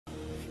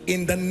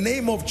in the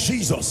name of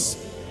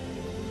Jesus.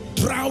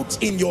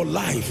 Drought in your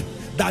life,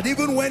 that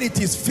even when it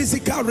is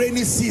physical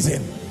rainy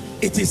season,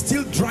 it is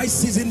still dry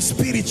season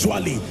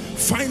spiritually,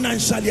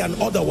 financially and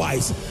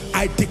otherwise.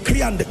 I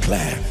decree and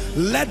declare,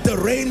 let the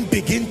rain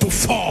begin to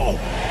fall.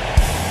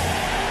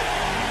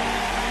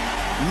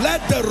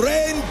 Let the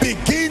rain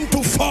begin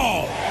to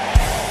fall.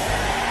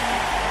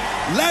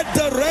 Let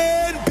the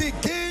rain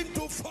begin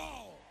to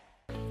fall.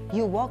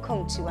 You're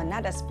welcome to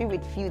another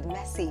spirit-filled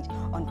message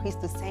on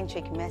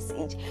Christocentric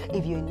Message.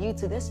 If you're new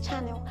to this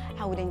channel,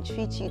 I would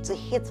entreat you to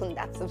hit on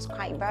that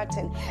subscribe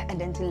button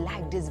and then to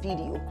like this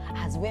video.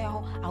 As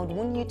well, I would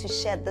want you to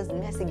share this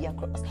message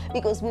across,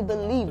 because we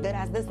believe that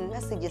as this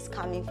message is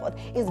coming forth,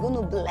 it's going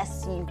to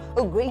bless you.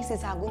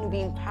 Graces are going to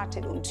be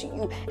imparted unto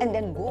you, and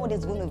then God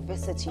is going to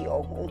visit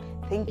your home.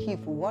 Thank you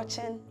for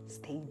watching.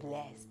 Stay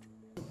blessed.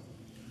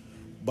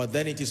 But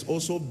then it is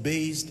also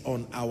based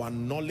on our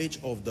knowledge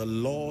of the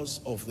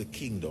laws of the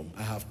kingdom.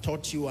 I have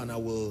taught you, and I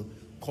will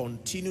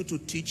continue to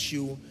teach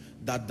you,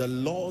 that the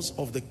laws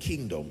of the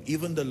kingdom,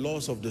 even the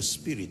laws of the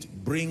spirit,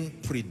 bring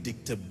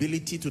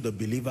predictability to the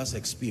believer's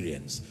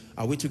experience.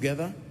 Are we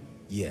together?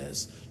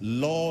 Yes.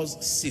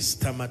 Laws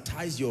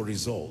systematize your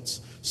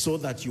results so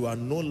that you are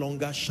no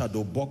longer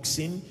shadow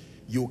boxing.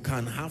 You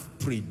can have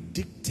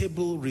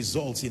predictable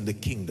results in the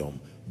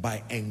kingdom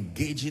by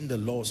engaging the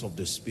laws of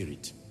the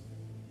spirit.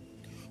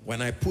 When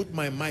I put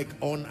my mic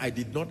on, I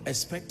did not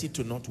expect it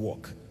to not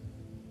work.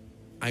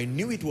 I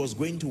knew it was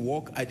going to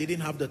work. I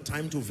didn't have the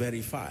time to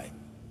verify,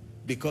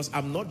 because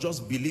I'm not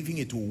just believing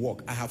it will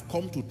work. I have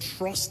come to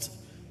trust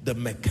the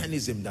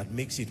mechanism that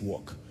makes it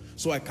work.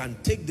 So I can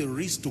take the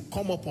risk to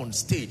come up on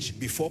stage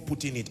before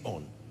putting it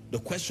on. The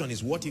question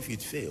is, what if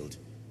it failed?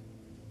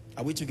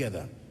 Are we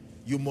together?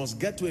 You must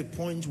get to a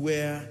point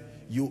where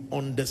you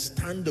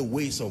understand the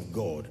ways of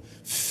God.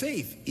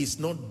 Faith is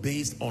not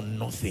based on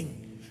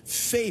nothing.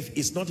 Faith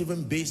is not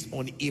even based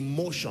on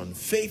emotion.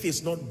 Faith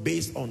is not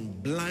based on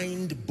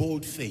blind,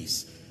 bold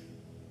faith.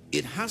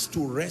 It has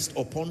to rest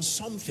upon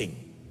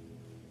something.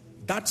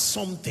 That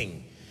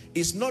something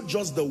is not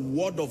just the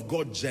word of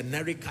God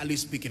generically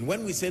speaking.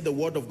 When we say the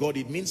word of God,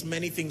 it means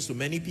many things to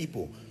many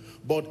people.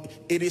 But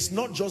it is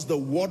not just the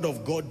word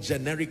of God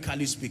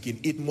generically speaking.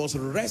 It must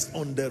rest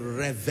on the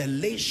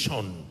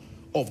revelation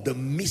of the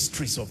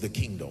mysteries of the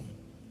kingdom.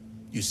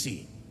 You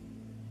see,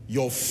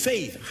 your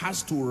faith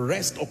has to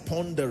rest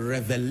upon the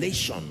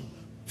revelation.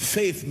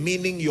 Faith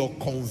meaning your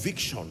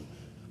conviction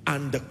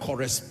and the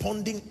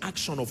corresponding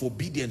action of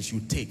obedience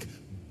you take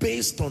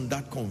based on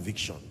that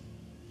conviction.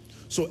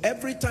 So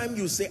every time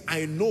you say,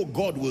 I know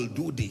God will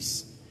do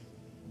this,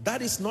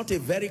 that is not a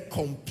very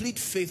complete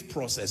faith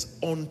process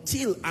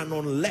until and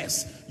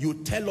unless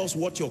you tell us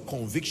what your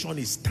conviction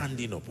is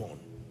standing upon.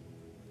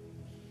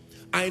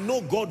 I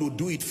know God will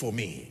do it for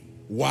me.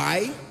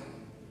 Why?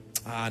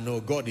 No,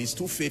 God is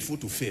too faithful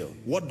to fail.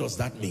 What does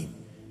that mean?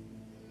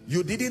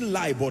 You didn't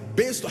lie, but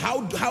based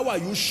how are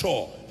you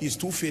sure he's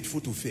too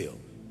faithful to fail?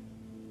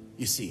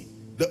 You see,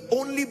 the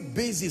only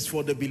basis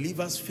for the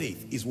believer's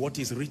faith is what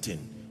is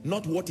written,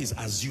 not what is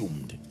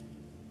assumed.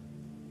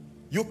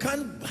 You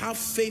can't have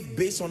faith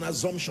based on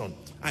assumption.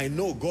 I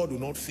know God will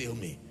not fail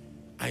me.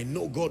 I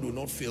know God will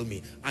not fail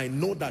me. I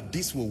know that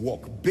this will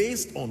work.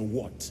 Based on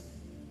what?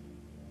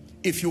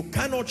 If you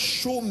cannot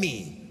show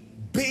me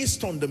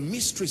based on the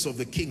mysteries of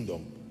the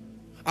kingdom,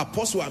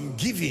 Apostle, I'm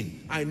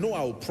giving, I know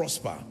I will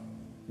prosper.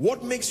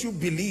 What makes you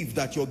believe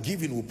that your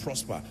giving will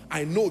prosper?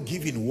 I know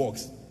giving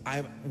works.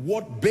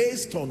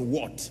 Based on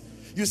what?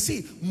 You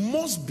see,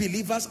 most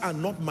believers are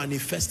not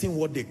manifesting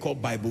what they call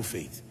Bible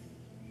faith.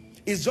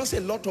 It's just a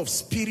lot of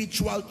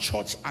spiritual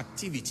church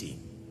activity.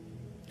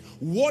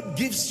 What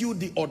gives you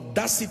the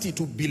audacity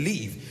to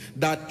believe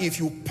that if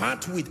you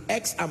part with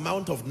X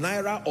amount of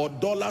naira or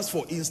dollars,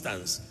 for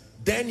instance,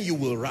 then you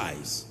will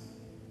rise?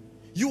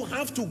 You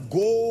have to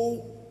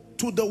go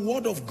to the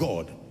word of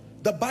God.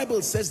 The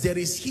Bible says there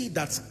is he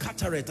that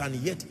scattereth and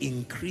yet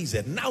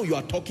increaseth. Now you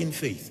are talking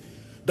faith.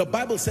 The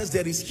Bible says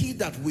there is he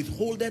that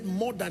withholdeth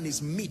more than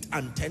is meet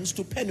and tends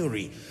to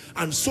penury.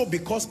 And so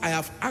because I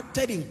have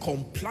acted in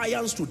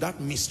compliance to that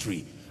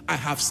mystery, I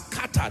have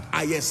scattered.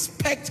 I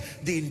expect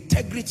the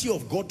integrity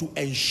of God to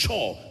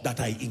ensure that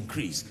I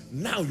increase.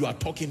 Now you are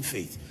talking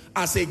faith.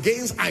 As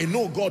against, I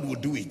know God will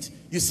do it.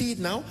 You see it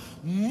now?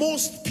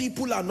 Most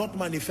people are not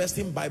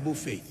manifesting Bible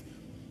faith.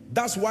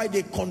 That's why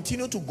they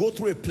continue to go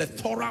through a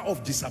plethora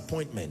of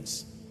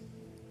disappointments.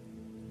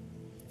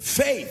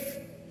 Faith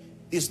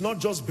is not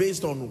just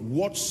based on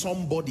what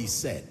somebody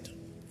said.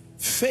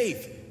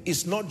 Faith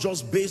is not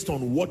just based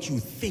on what you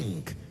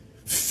think.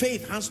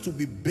 Faith has to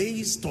be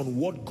based on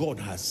what God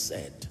has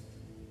said.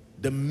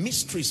 The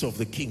mysteries of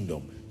the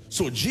kingdom.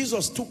 So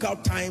Jesus took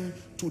out time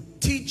to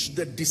teach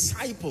the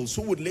disciples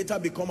who would later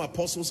become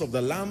apostles of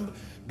the Lamb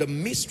the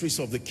mysteries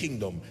of the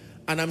kingdom.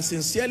 And I'm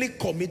sincerely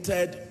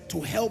committed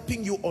to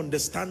helping you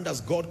understand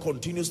as God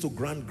continues to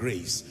grant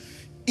grace.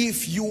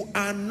 If you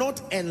are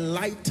not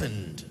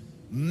enlightened,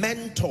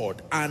 mentored,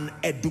 and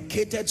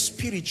educated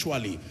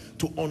spiritually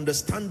to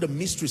understand the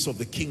mysteries of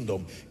the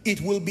kingdom,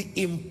 it will be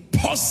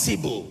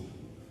impossible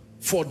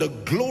for the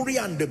glory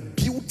and the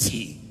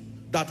beauty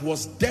that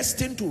was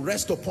destined to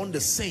rest upon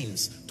the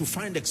saints to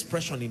find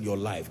expression in your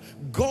life.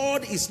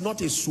 God is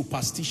not a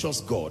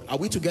superstitious God. Are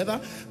we together?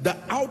 The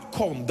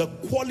outcome, the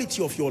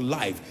quality of your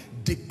life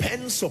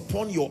depends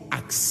upon your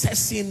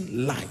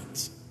accessing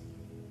light.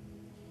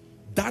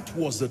 That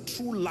was the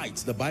true light,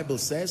 the Bible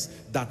says,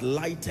 that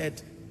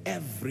lighted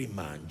every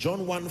man.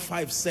 John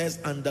 1:5 says,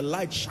 and the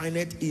light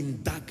shineth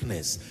in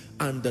darkness,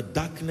 and the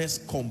darkness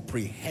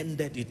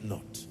comprehended it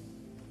not.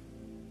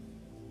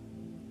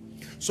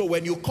 So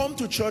when you come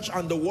to church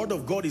and the word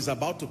of God is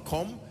about to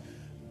come,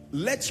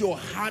 let your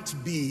heart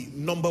be,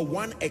 number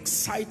one,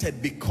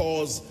 excited,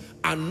 because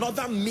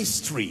another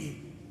mystery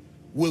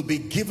will be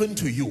given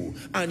to you,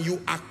 and you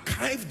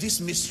archive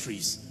these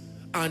mysteries,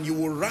 and you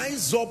will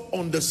rise up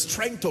on the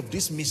strength of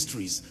these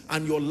mysteries,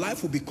 and your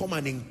life will become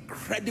an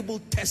incredible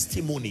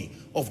testimony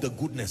of the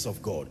goodness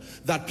of God.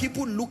 That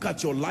people look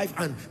at your life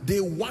and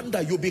they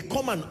wonder, you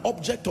become an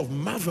object of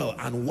marvel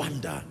and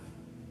wonder.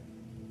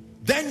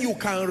 Then you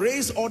can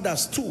raise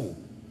others too,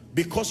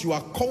 because you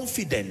are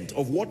confident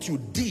of what you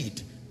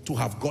did to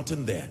have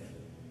gotten there.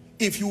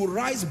 If you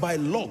rise by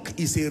luck,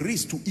 it's a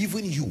risk to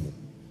even you.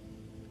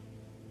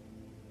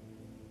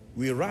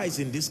 We rise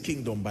in this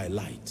kingdom by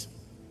light.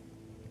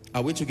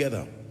 Are we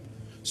together?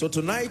 So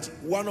tonight,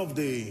 one of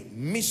the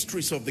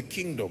mysteries of the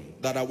kingdom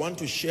that I want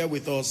to share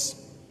with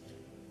us,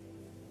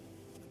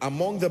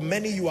 among the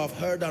many you have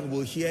heard and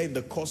will hear in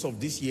the course of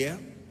this year,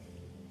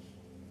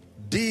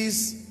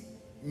 this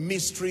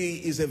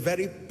mystery is a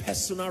very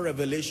personal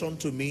revelation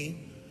to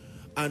me,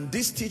 and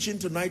this teaching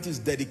tonight is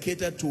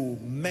dedicated to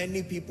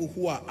many people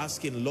who are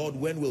asking, Lord,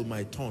 when will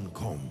my turn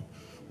come?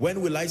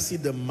 When will I see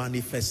the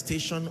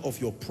manifestation of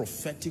your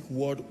prophetic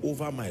word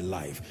over my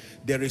life?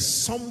 There is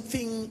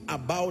something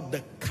about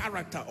the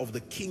character of the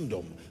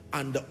kingdom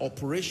and the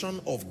operation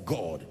of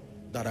God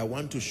that I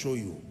want to show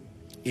you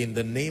in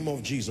the name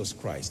of Jesus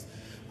Christ.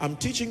 I'm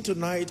teaching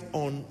tonight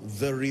on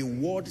the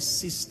reward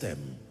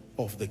system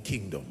of the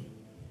kingdom.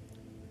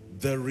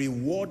 The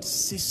reward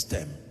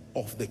system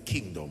of the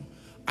kingdom.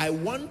 I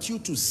want you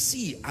to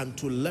see and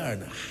to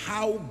learn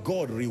how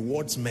God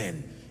rewards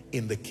men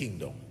in the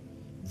kingdom.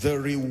 The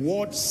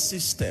reward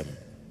system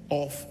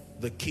of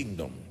the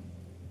kingdom.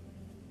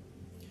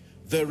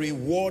 The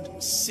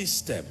reward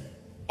system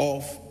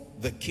of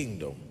the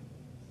kingdom.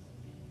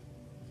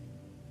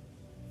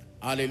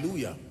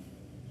 Hallelujah.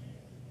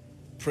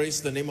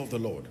 Praise the name of the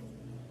Lord.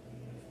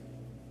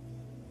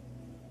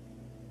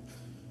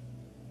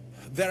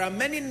 There are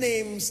many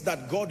names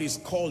that God is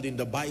called in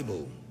the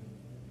Bible.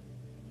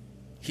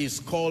 He's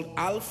called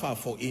Alpha,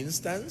 for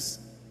instance.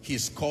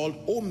 He's called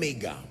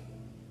Omega.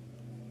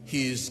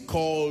 He's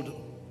called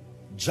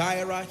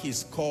Jireh.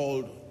 He's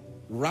called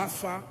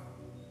Rapha.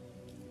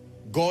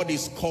 God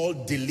is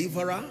called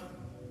Deliverer.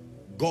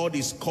 God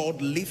is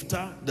called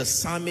Lifter. The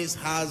psalmist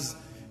has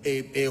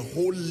a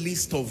whole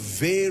list of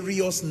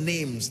various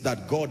names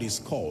that God is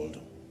called.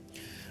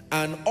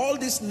 And all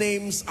these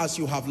names, as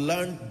you have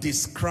learned,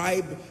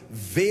 describe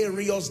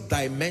various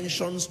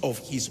dimensions of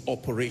his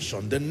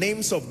operation. The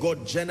names of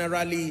God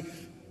generally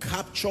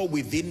capture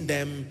within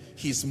them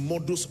his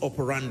modus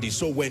operandi.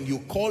 So when you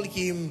call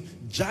him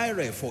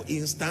Jireh, for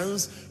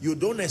instance, you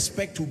don't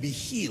expect to be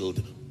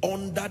healed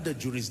under the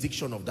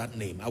jurisdiction of that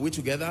name. Are we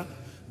together?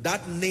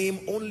 That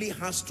name only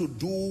has to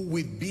do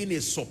with being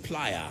a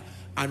supplier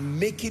and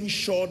making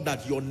sure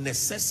that your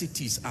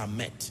necessities are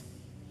met.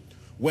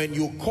 When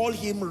you call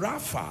him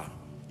Rapha,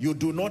 you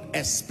do not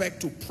expect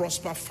to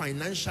prosper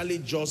financially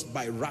just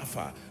by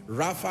Rapha.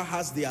 Rapha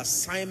has the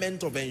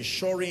assignment of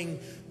ensuring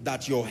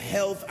that your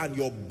health and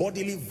your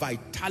bodily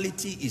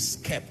vitality is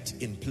kept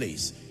in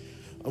place.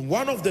 And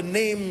one of the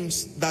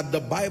names that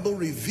the Bible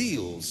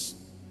reveals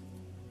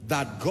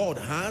that God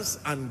has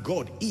and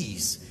God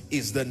is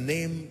the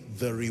name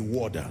the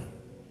Rewarder.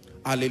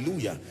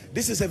 Hallelujah.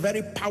 This is a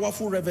very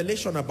powerful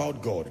revelation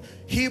about God.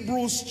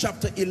 Hebrews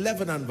chapter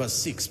 11 and verse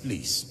 6,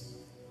 please.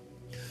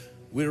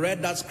 We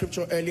read that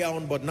scripture earlier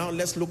on, but now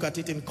let's look at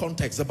it in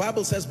context. The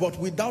Bible says, but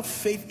without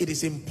faith it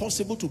is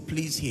impossible to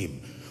please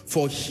him.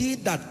 For he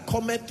that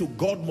cometh to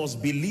God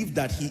must believe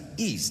that he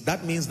is.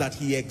 That means that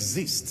he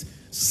exists.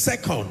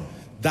 Second,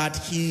 that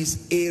he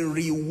is a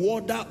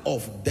rewarder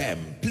of them.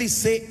 Please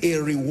say, a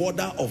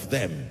rewarder of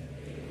them.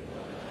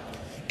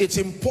 It's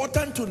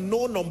important to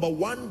know, number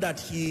one,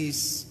 that he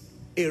is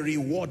a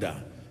rewarder.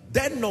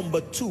 Then number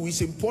two,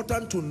 it's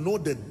important to know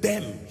the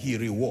them he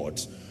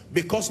rewards.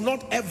 Because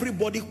not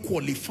everybody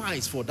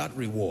qualifies for that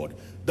reward.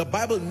 The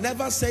Bible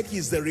never said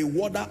he's the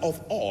rewarder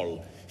of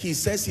all. He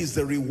says he's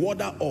the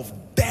rewarder of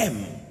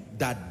them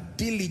that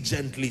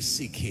diligently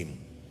seek him.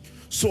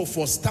 So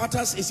for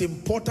starters, it's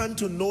important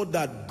to know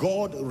that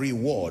God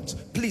rewards.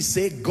 Please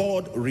say,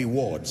 God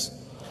rewards.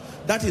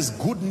 That is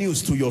good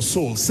news to your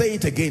soul. Say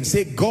it again.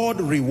 Say,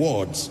 God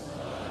rewards.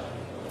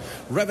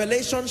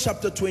 Revelation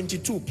chapter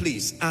 22,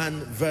 please,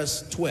 and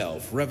verse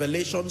 12.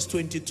 Revelations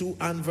 22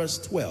 and verse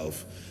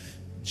 12.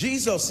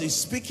 Jesus is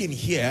speaking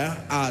here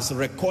as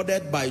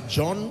recorded by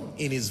John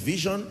in his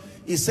vision.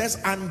 It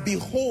says, and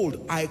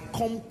behold, I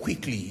come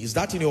quickly. Is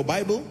that in your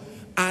Bible?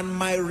 And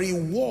my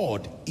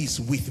reward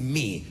is with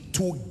me,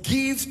 to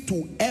give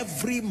to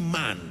every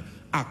man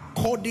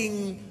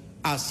according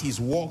as his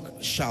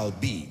work shall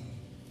be.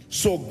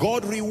 So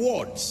God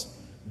rewards.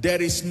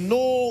 There is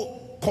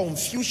no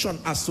confusion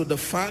as to the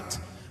fact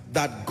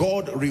that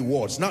God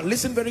rewards. Now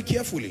listen very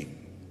carefully.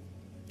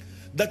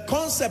 The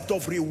concept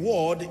of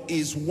reward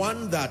is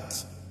one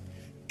that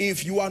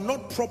if you are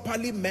not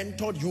properly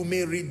mentored, you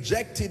may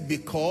reject it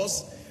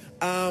because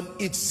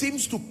it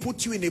seems to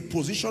put you in a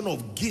position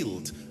of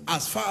guilt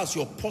as far as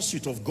your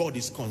pursuit of God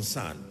is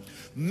concerned.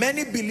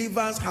 Many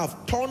believers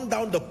have turned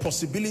down the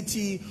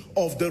possibility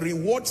of the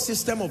reward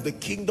system of the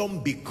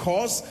kingdom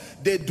because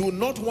they do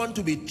not want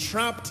to be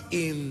trapped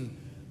in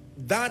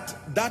that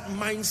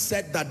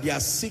mindset that they are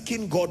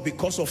seeking God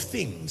because of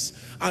things.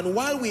 And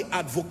while we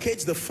advocate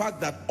the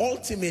fact that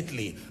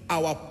ultimately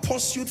our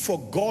pursuit for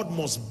God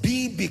must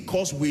be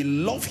because we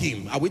love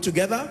him, are we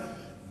together?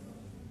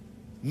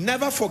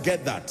 Never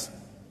forget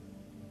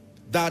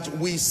that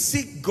we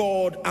seek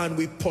God and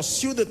we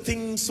pursue the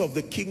things of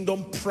the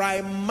kingdom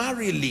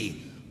primarily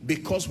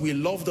because we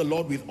love the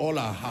Lord with all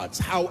our hearts.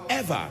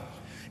 However,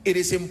 it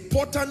is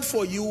important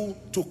for you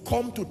to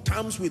come to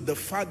terms with the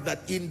fact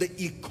that in the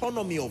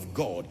economy of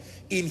God,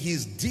 in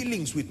his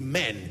dealings with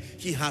men,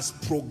 he has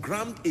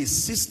programmed a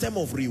system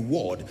of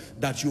reward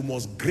that you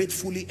must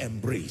gratefully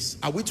embrace.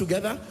 Are we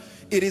together?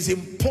 It is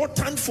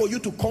important for you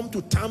to come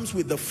to terms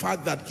with the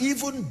fact that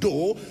even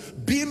though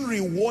being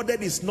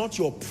rewarded is not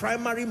your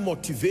primary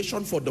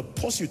motivation for the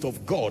pursuit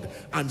of God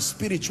and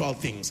spiritual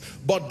things,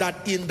 but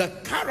that in the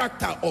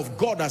character of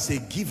God as a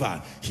giver,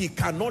 he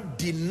cannot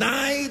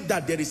deny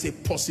that there is a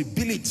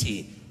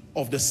possibility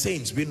of the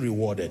saints being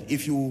rewarded.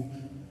 If you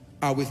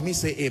are with me,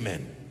 say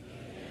amen.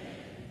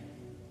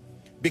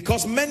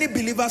 Because many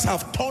believers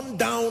have turned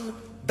down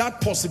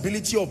that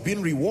possibility of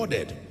being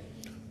rewarded.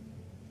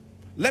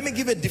 Let me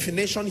give a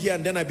definition here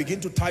and then I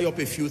begin to tie up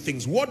a few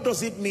things. What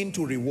does it mean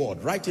to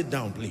reward? Write it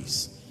down,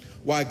 please.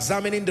 We're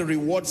examining the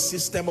reward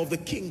system of the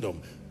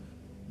kingdom.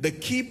 The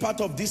key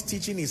part of this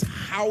teaching is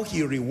how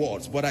he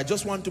rewards. But I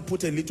just want to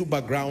put a little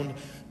background.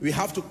 We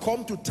have to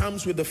come to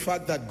terms with the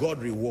fact that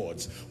God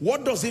rewards.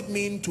 What does it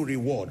mean to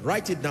reward?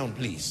 Write it down,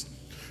 please.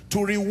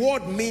 To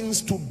reward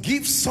means to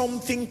give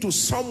something to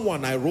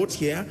someone. I wrote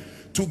here,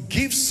 to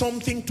give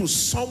something to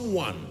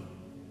someone.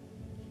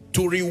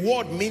 To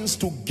reward means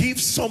to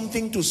give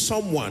something to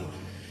someone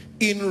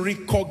in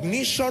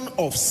recognition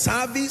of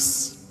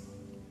service,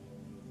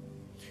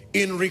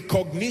 in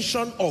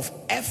recognition of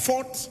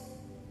effort,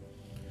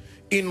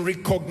 in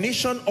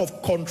recognition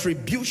of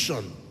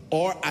contribution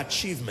or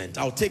achievement.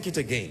 I'll take it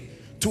again.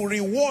 To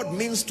reward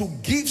means to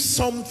give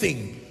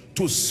something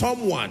to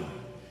someone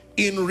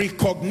in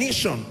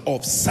recognition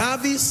of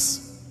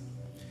service,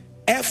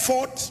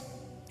 effort,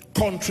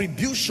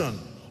 contribution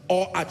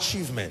or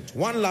achievement.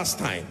 One last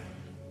time.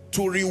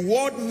 To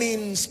reward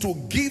means to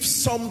give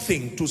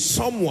something to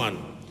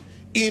someone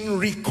in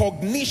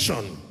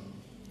recognition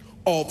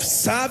of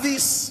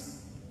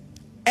service,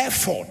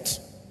 effort,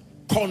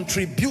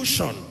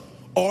 contribution,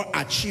 or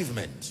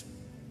achievement.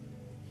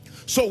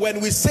 So when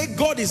we say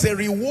God is a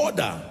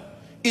rewarder,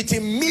 it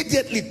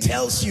immediately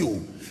tells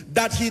you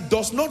that he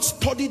does not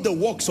study the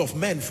works of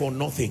men for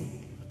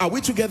nothing. Are we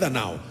together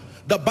now?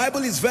 The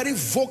Bible is very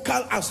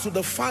vocal as to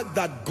the fact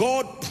that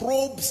God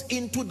probes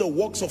into the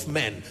works of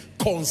men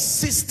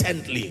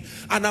consistently.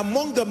 And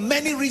among the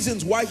many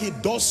reasons why he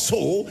does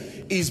so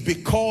is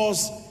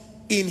because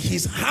in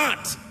his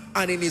heart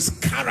and in his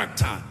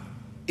character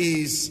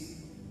is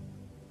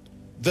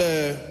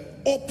the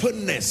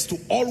openness to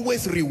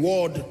always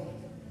reward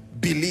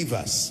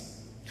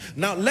believers.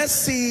 Now let's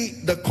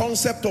see the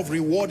concept of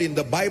reward in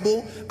the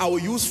Bible. I will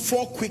use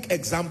 4 quick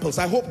examples.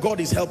 I hope God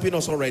is helping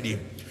us already.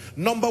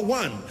 Number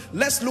 1,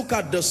 let's look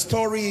at the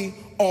story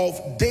of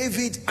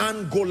David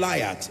and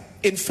Goliath.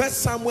 In 1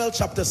 Samuel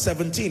chapter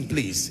 17,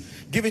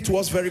 please. Give it to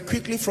us very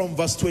quickly from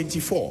verse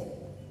 24.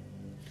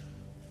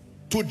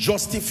 To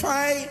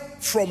justify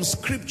from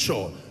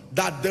scripture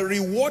that the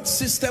reward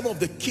system of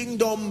the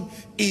kingdom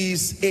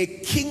is a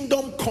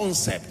kingdom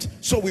concept.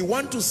 So we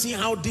want to see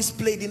how this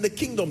played in the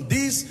kingdom.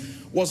 This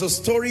was a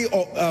story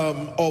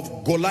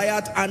of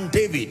Goliath and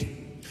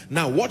David.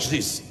 Now watch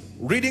this.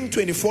 Reading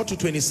 24 to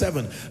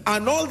 27.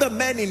 And all the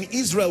men in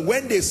Israel,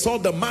 when they saw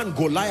the man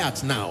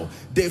Goliath now,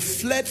 they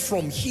fled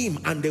from him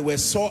and they were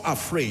so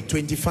afraid.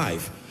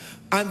 25.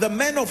 And the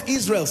men of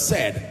Israel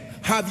said,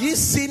 have ye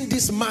seen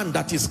this man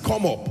that is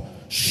come up?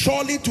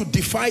 Surely to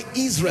defy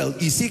Israel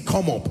is he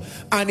come up.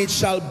 And it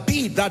shall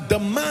be that the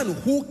man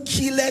who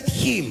killeth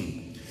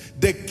him,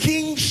 the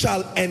king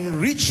shall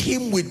enrich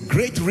him with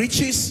great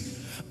riches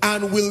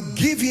and will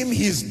give him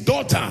his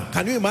daughter.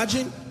 Can you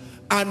imagine?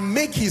 And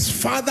make his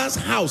father's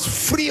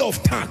house free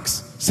of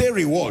tax. Say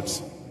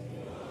rewards.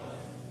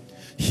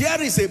 Here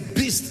is a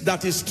beast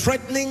that is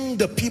threatening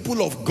the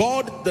people of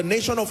God, the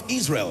nation of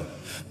Israel.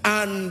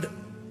 And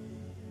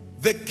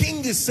the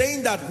king is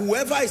saying that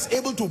whoever is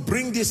able to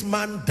bring this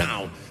man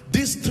down,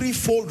 this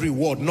threefold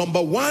reward.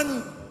 Number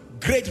 1,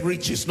 great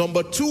riches.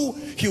 Number 2,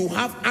 he will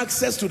have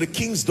access to the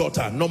king's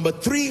daughter. Number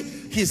 3,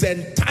 his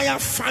entire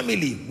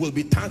family will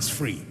be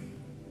tax-free.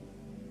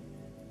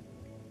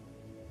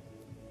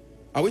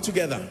 Are we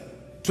together?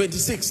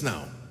 26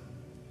 now.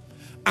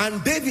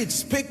 And David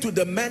spake to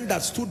the men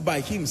that stood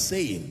by him,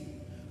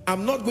 saying,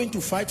 I'm not going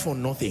to fight for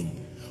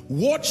nothing.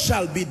 What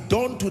shall be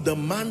done to the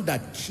man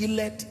that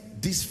killeth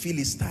this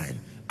Philistine,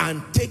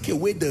 and take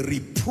away the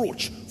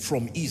reproach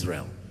from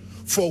Israel?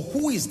 For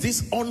who is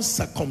this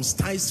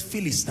uncircumcised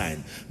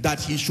Philistine,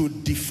 that he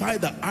should defy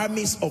the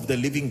armies of the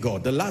living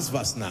God? The last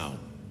verse now.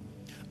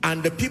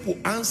 And the people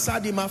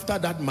answered him after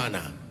that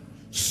manner,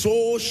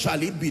 so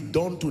shall it be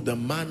done to the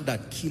man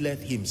that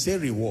killeth him. Say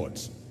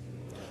rewards.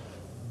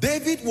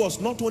 David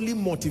was not only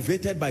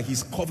motivated by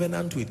his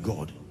covenant with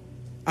God.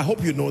 I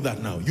hope you know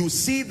that now. You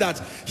see that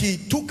he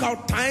took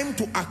out time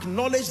to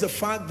acknowledge the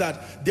fact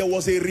that there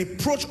was a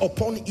reproach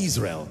upon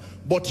Israel,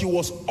 but he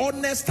was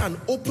honest and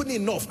open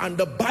enough, and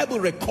the Bible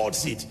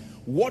records it.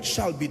 What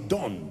shall be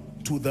done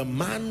to the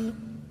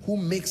man who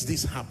makes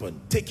this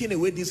happen, taking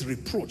away this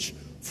reproach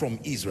from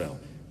Israel?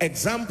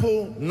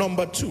 Example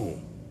number 2.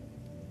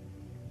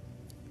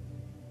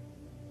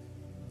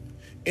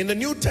 In the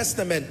New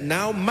Testament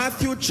now,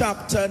 Matthew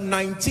chapter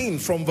 19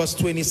 from verse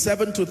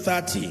 27 to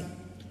 30.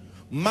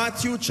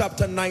 Matthew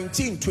chapter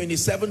 19,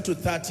 27 to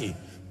 30.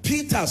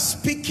 Peter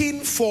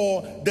speaking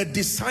for the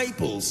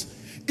disciples.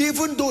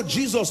 Even though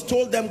Jesus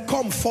told them,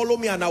 come follow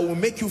me and I will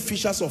make you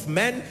fishers of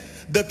men,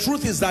 the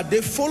truth is that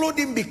they followed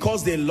him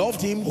because they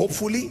loved him,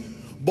 hopefully,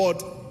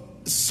 but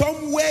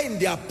somewhere in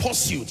their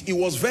pursuit, it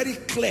was very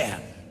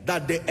clear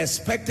that they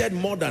expected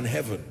more than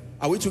heaven.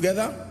 Are we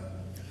together?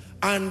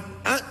 And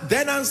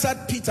then answered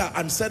Peter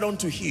and said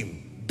unto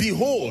him,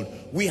 behold,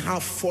 we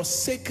have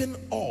forsaken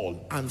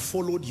all and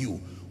followed you.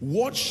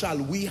 What shall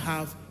we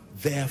have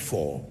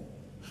therefore?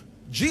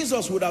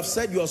 Jesus would have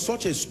said, you are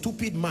such a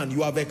stupid man.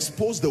 You have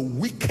exposed the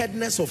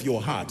wickedness of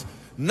your heart.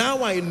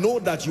 Now I know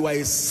that you are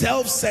a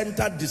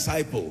self-centered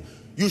disciple.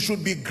 You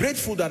should be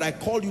grateful that I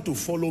called you to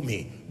follow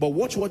me. But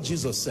watch what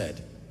Jesus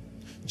said.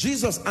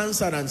 Jesus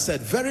answered and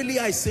said, verily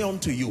I say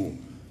unto you,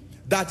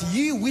 that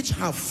ye which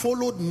have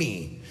followed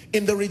me,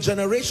 in the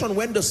regeneration,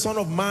 when the Son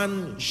of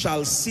Man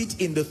shall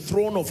sit in the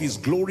throne of his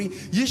glory,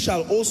 ye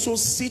shall also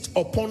sit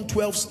upon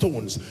 12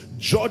 stones,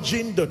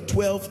 judging the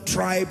 12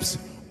 tribes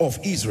of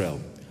Israel.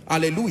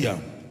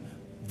 Hallelujah.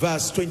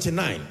 Verse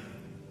 29.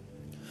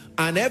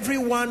 And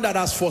everyone that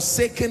has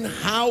forsaken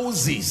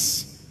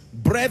houses,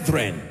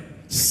 brethren,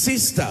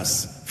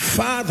 sisters,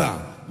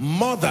 father,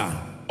 mother,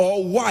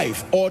 or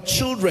wife, or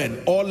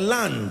children, or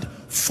land,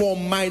 for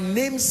my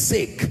name's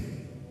sake,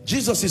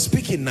 Jesus is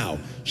speaking now,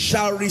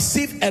 shall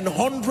receive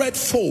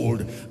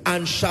 100-fold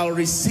and shall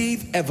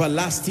receive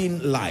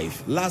everlasting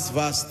life. Last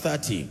verse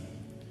 30.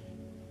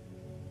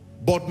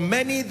 But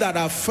many that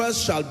are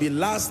first shall be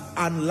last,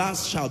 and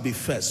last shall be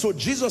first. So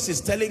Jesus is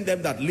telling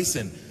them that,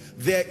 listen,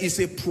 there is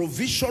a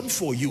provision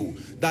for you,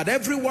 that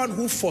everyone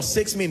who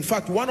forsakes me, in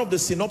fact, one of the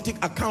synoptic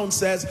accounts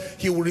says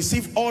he will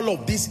receive all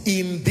of this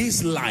in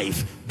this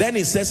life. Then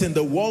it says in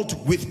the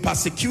world with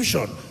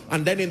persecution,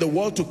 and then in the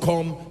world to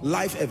come,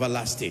 life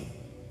everlasting.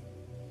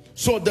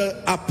 So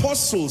the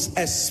apostles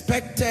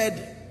expected,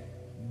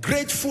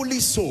 gratefully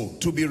so,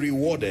 to be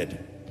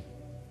rewarded.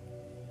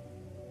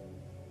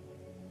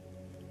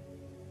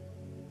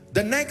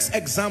 The next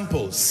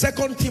example,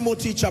 2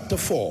 Timothy chapter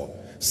 4.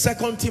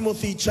 2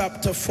 Timothy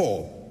chapter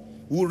 4.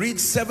 We'll read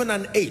 7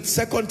 and 8.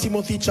 2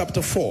 Timothy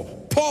chapter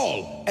 4.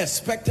 Paul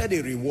expected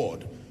a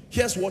reward.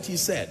 Here's what he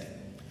said.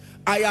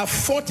 I have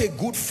fought a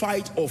good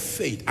fight of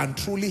faith. And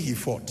truly he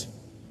fought.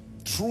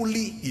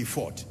 Truly he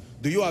fought.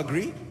 Do you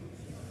agree?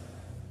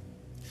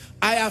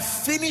 I have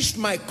finished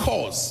my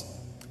course.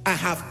 I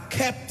have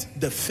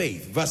kept the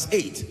faith. Verse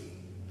 8.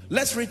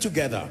 Let's read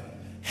together.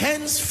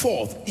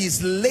 Henceforth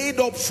is laid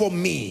up for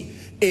me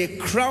a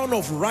crown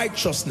of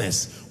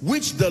righteousness,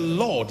 which the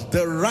Lord,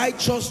 the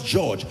righteous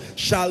judge,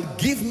 shall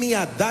give me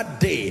at that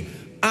day,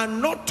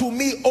 and not to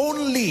me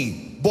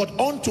only, but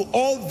unto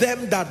all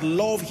them that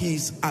love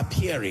his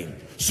appearing.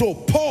 So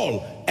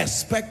Paul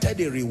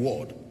expected a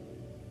reward.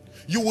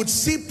 You would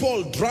see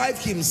Paul drive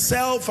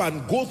himself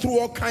and go through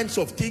all kinds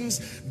of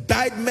things,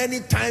 died many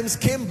times,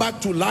 came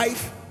back to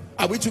life.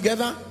 Are we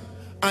together?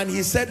 And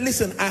he said,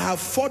 listen, I have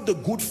fought the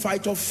good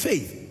fight of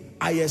faith.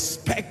 I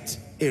expect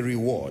a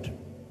reward.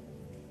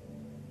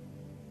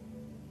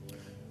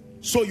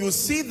 So you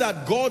see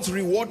that God's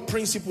reward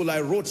principle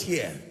I wrote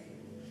here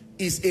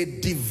is a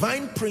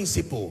divine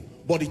principle,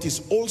 but it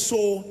is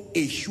also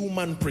a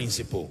human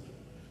principle.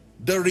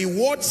 The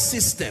reward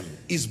system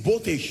is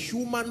both a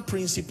human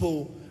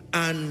principle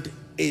and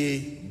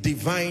a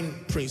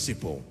divine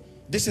principle.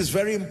 This is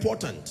very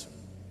important.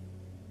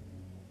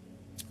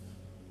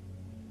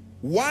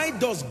 Why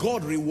does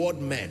God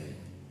reward men?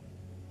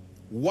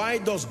 Why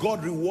does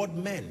God reward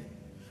men?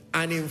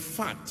 And in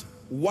fact,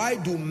 why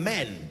do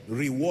men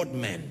reward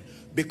men?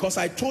 Because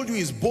I told you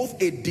it's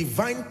both a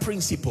divine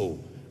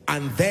principle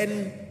and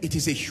then it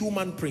is a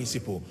human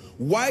principle.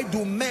 Why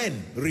do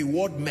men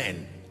reward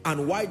men?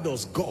 And why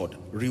does God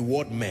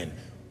reward men?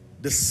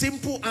 The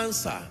simple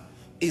answer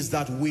is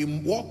that we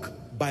walk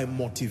by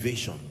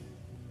motivation.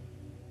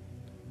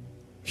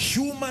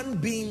 Human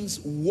beings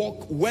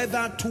walk,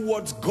 whether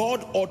towards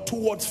God or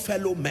towards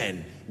fellow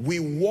men, we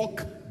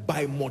walk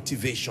by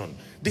motivation.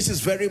 This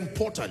is very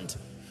important.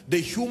 The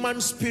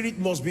human spirit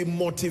must be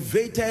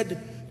motivated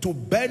to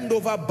bend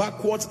over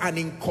backwards and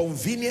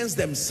inconvenience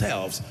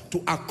themselves to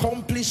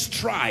accomplish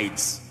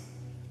strides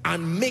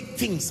and make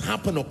things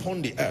happen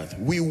upon the earth.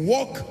 We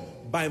walk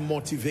by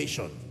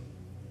motivation.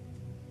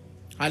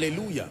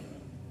 Hallelujah.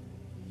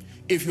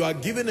 If you are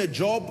given a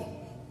job,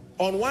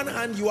 on one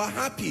hand you are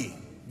happy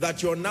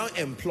that you're now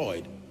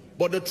employed,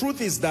 but the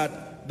truth is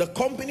that the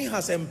company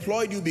has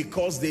employed you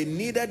because they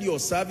needed your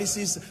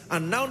services,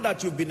 and now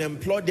that you've been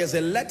employed, there's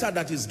a letter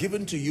that is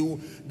given to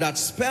you that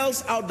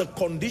spells out the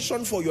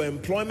condition for your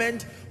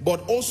employment,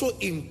 but also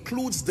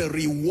includes the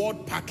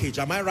reward package.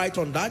 Am I right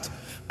on that?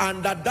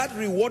 And that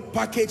reward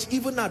package,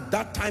 even at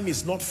that time,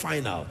 is not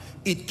final.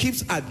 It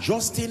keeps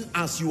adjusting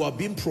as you are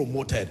being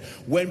promoted.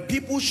 When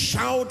people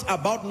shout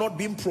about not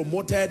being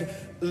promoted,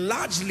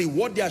 largely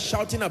what they are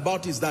shouting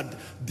about is that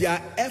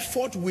their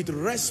effort with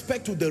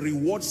respect to the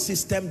reward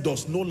system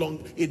does no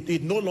longer,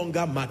 it no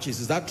longer matches.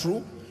 Is that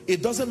true?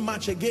 It doesn't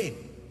match again.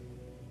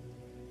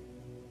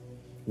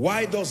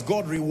 Why does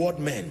God reward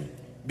men?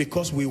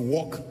 Because we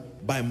walk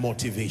by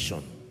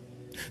motivation.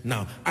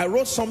 Now, I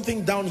wrote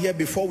something down here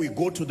before we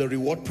go to the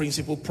reward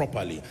principle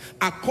properly.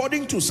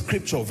 According to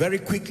scripture, very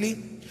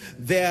quickly,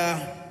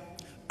 there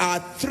are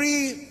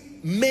three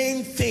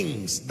main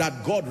things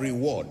that God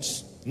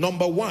rewards.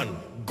 Number one,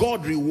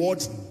 God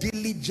rewards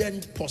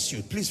diligent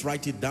pursuit. Please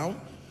write it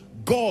down.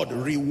 God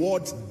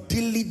rewards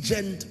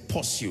diligent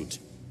pursuit.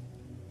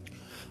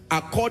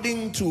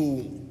 According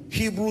to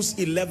Hebrews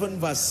 11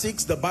 verse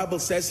 6, the Bible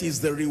says he's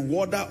the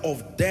rewarder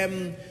of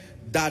them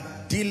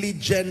that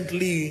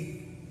diligently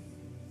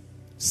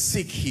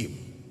seek him.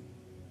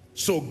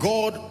 So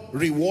God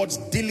rewards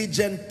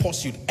diligent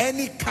pursuit.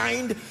 Any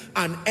kind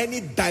and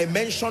any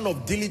dimension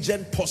of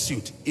diligent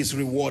pursuit is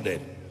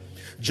rewarded.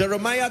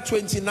 Jeremiah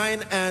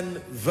 29 and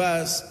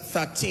verse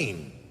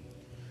 13.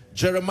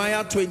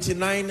 Jeremiah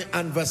 29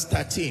 and verse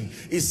 13.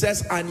 It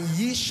says, and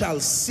ye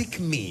shall seek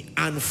me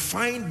and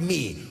find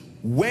me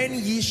when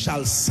ye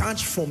shall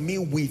search for me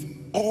with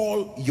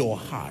all your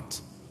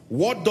heart.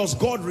 What does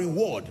God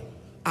reward?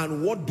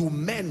 And what do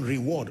men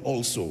reward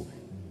also?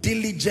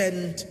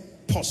 Diligent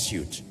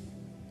pursuit.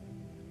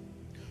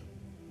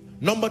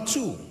 Number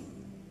two,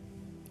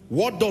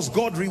 what does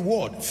God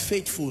reward?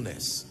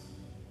 Faithfulness.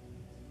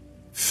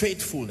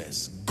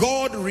 Faithfulness.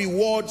 God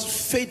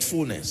rewards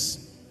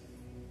faithfulness.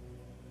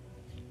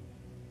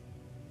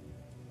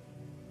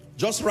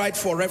 Just write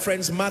for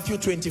reference Matthew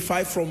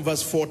 25 from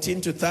verse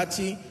 14 to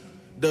 30.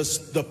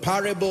 The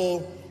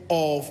parable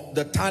of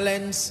the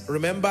talents.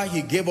 Remember,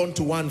 he gave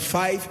unto one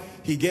 5,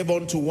 he gave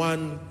unto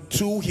one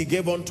 2, he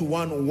gave unto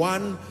one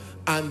 1,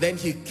 and then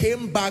he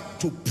came back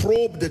to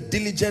probe the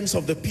diligence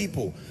of the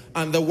people.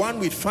 And the one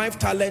with 5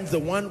 talents, the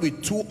one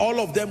with 2, all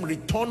of them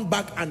returned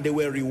back and they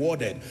were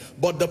rewarded.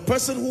 But the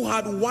person who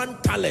had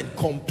 1 talent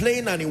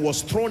complained and he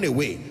was thrown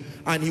away,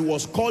 and he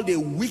was called a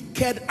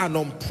wicked and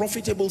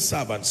unprofitable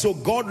servant. So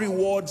God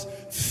rewards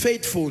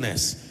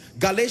faithfulness.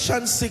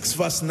 Galatians 6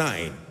 verse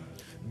 9.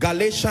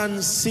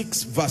 Galatians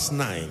 6 verse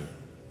 9.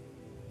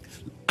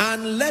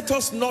 And let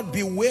us not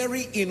be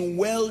weary in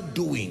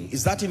well-doing.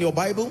 Is that in your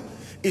Bible?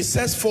 It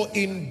says, for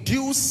in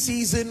due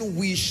season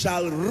we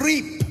shall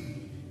reap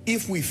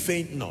if we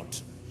faint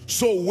not.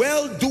 So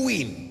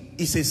well-doing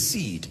is a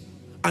seed,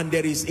 and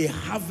there is a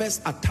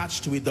harvest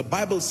attached to it. The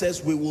Bible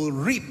says we will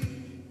reap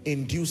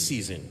in due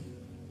season.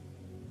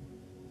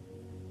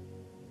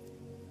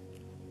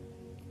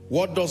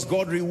 What does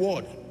God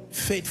reward?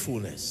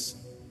 Faithfulness.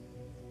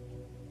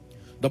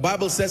 The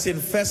Bible says in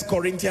 1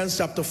 Corinthians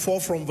chapter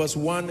 4 from verse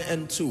 1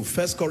 and 2.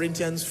 1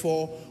 Corinthians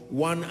 4,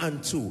 1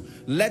 and 2.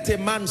 Let a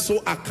man so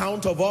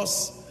account of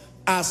us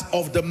as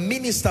of the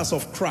ministers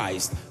of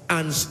Christ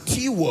and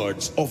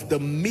stewards of the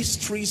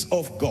mysteries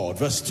of God.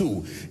 Verse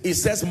 2. It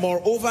says,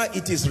 moreover,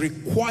 it is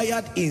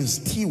required in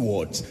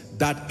stewards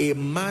that a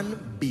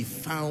man be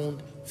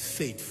found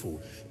faithful.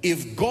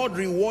 If God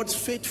rewards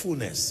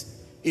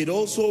faithfulness, it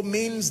also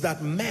means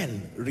that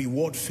men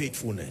reward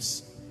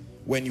faithfulness.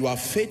 When you are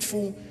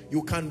faithful,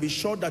 you can be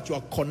sure that you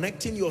are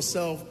connecting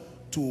yourself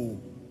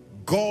to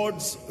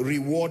God's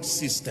reward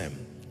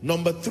system.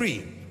 Number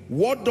 3,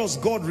 what does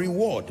God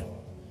reward?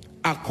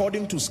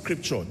 According to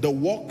scripture, the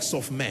works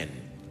of men.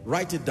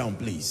 Write it down,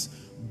 please.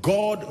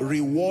 God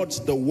rewards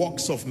the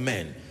works of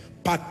men,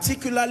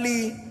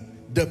 particularly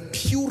the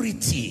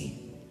purity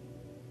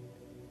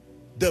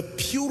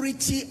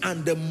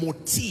and the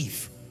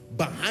motive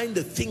behind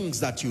the things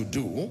that you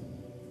do.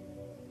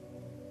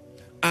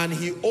 And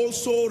he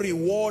also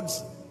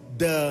rewards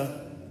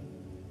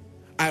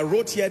I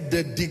wrote here,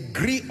 the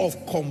degree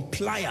of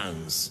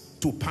compliance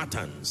to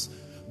patterns.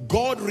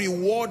 God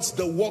rewards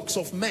the works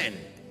of men.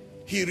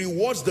 He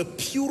rewards the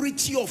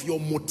purity of your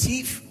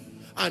motive,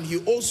 and he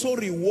also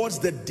rewards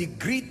the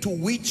degree to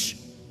which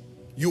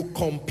you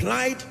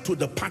complied to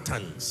the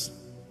patterns.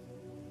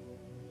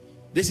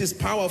 This is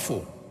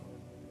powerful.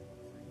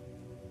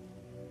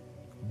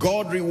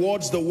 God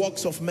rewards the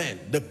works of men,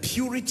 the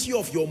purity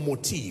of your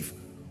motive,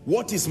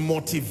 what is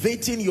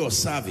motivating your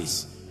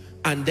service,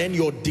 and then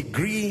your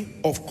degree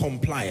of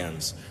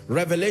compliance.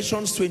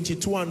 Revelations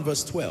 22 and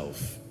verse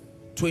 12.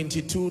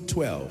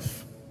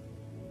 22:12.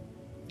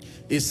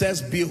 It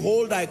says,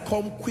 behold, I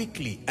come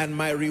quickly, and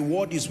my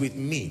reward is with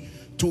me,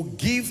 to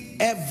give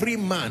every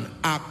man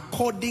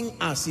according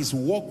as his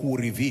work will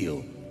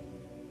reveal.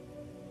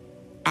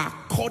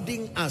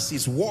 According as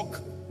his work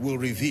will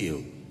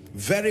reveal.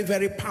 Very,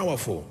 very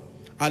powerful.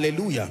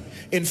 Hallelujah.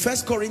 In 1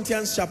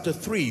 Corinthians chapter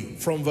 3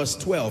 from verse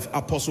 12,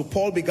 Apostle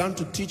Paul began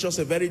to teach us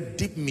a very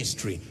deep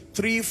mystery.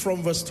 3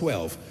 from verse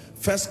 12.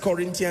 1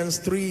 Corinthians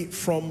 3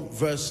 from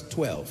verse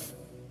 12.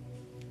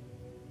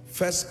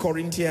 1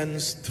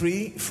 Corinthians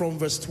 3 from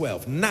verse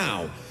 12.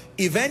 Now,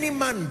 if any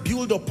man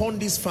build upon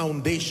this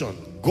foundation,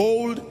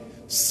 gold,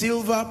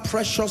 silver,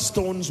 precious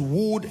stones,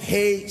 wood,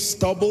 hay,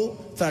 stubble,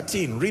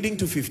 13, reading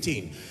to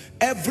 15.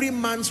 Every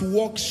man's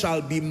work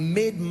shall be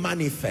made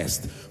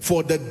manifest,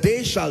 for the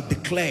day shall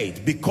declare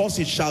it, because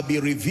it shall be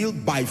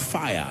revealed by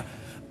fire.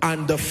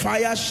 And the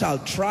fire shall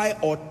try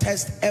or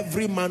test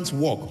every man's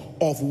work,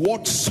 of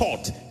what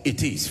sort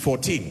it is.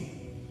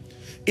 14.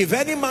 If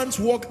any man's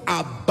work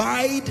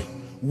abide,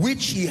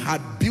 which he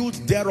had built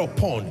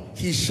thereupon,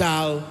 he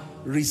shall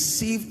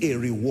receive a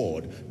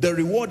reward. The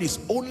reward is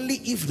only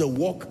if the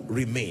work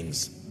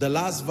remains. The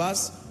last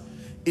verse,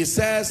 it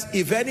says,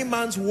 if any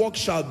man's work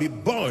shall be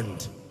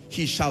burned,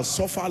 he shall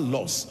suffer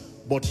loss,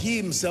 but he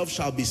himself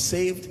shall be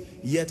saved,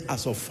 yet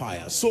as of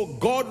fire. So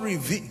God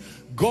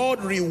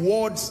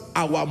rewards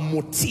our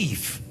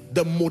motive,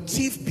 the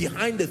motive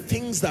behind the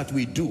things that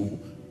we do.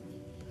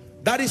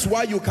 That is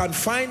why you can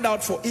find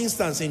out, for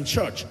instance, in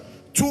church,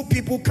 two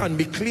people can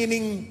be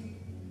cleaning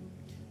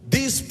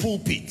this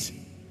pulpit,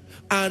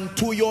 and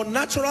to your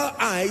natural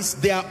eyes,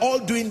 they are all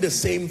doing the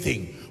same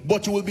thing.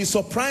 But you will be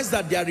surprised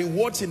that their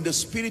rewards in the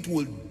spirit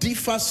will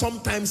differ,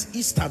 sometimes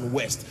east and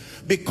west.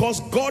 Because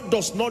God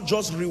does not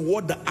just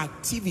reward the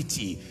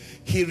activity.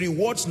 He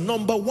rewards,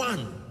 number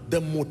one,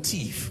 the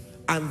motive.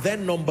 And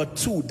then number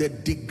two, the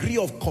degree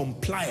of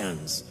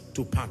compliance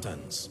to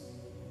patterns.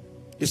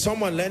 Is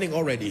someone learning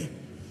already?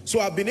 So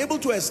I've been able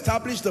to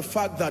establish the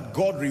fact that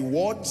God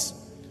rewards,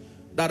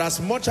 that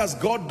as much as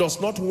God does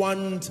not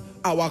want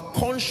our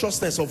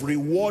consciousness of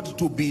reward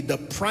to be the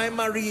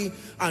primary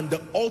and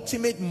the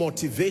ultimate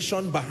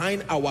motivation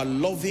behind our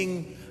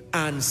loving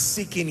and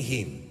seeking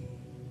him.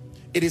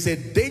 It is a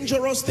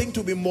dangerous thing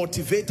to be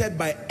motivated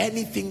by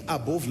anything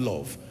above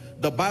love.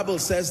 The Bible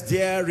says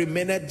there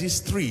remaineth these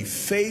three: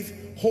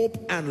 faith,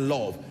 hope, and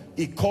love.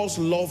 It calls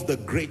love the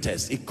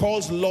greatest. It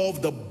calls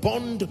love the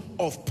bond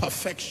of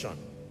perfection.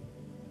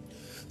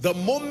 The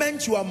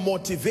moment you are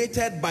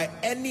motivated by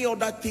any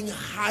other thing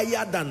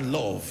higher than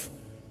love,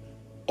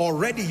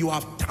 already you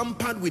have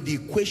tampered with the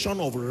equation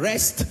of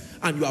rest,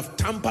 and you have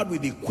tampered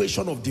with the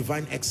equation of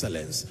divine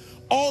excellence.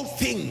 All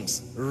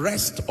things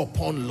rest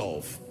upon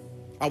love.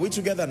 Are we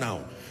together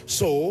now?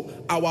 So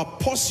our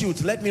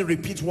pursuit, let me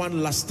repeat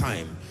one last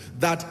time,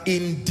 that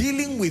in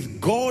dealing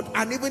with God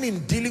and even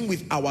in dealing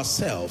with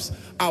ourselves,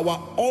 our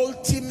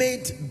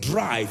ultimate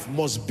drive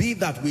must be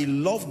that we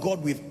love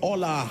God with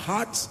all our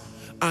hearts.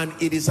 And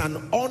it is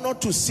an honor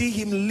to see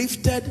him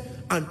lifted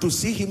and to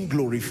see him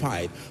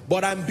glorified.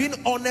 But I'm being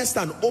honest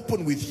and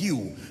open with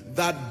you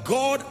that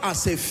God,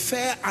 as a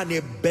fair and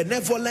a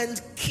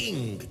benevolent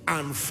king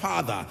and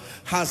father,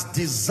 has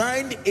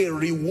designed a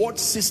reward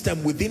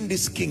system within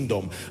this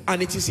kingdom.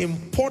 And it is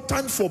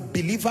important for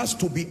believers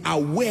to be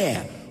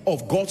aware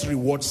of God's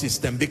reward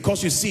system.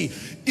 Because you see,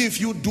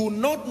 if you do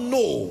not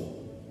know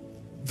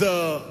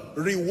the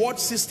reward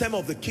system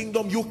of the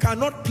kingdom, you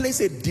cannot place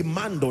a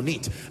demand on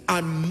it,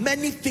 and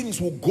many things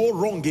will go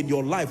wrong in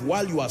your life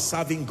while you are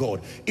serving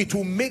God. It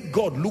will make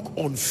God look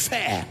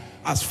unfair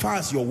as far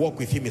as your walk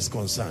with him is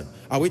concerned.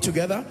 Are we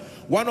together?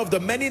 One of the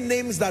many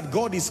names that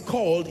God is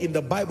called in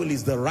the Bible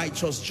is the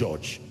righteous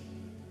judge,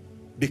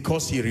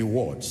 because he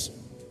rewards.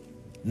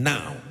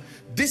 Now,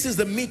 this is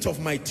the meat of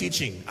my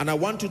teaching, and I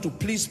want you to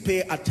please pay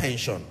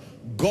attention.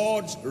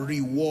 God's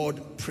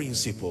reward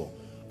principle.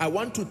 I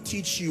want to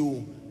teach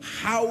you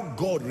how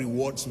God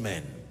rewards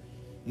men.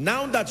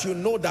 Now that you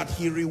know that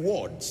he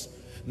rewards,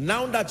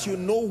 now that you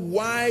know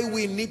why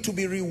we need to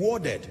be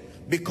rewarded,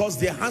 because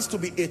there has to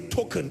be a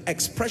token,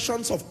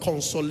 expressions of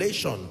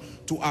consolation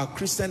to our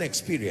Christian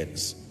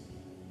experience.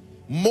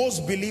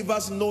 Most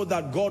believers know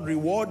that God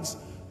rewards,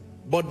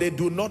 but they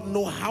do not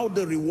know how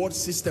the reward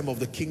system of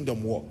the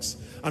kingdom works.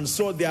 And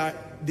so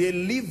they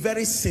live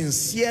very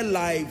sincere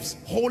lives,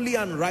 holy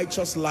and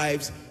righteous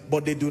lives,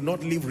 but they do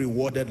not live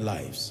rewarded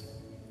lives.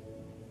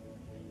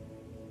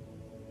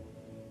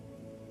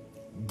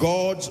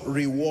 God's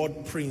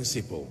reward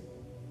principle.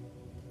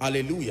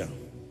 Hallelujah.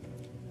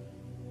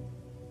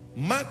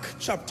 Mark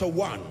chapter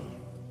 1.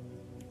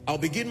 I'll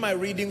begin my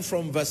reading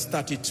from verse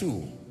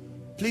 32.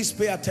 Please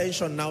pay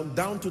attention now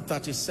down to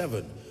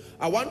 37.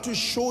 I want to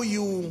show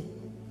you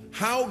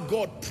how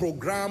God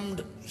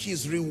programmed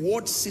his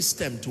reward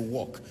system to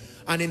work.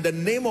 And in the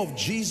name of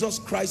Jesus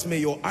Christ, may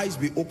your eyes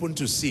be open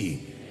to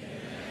see.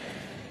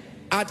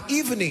 At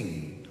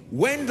evening,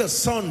 when the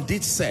sun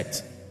did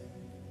set,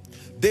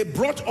 they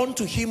brought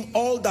unto him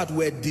all that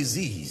were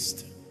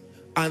diseased,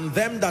 and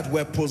them that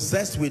were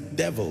possessed with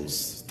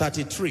devils.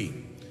 33.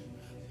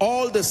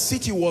 All the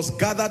city was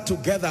gathered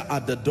together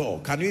at the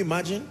door. Can you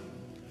imagine?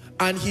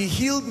 And he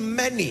healed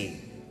many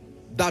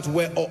that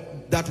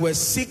were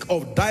sick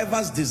of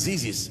divers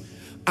diseases,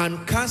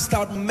 and cast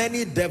out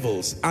many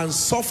devils, and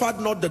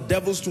suffered not the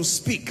devils to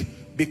speak,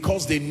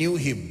 because they knew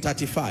him.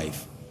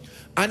 35.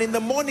 And in the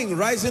morning,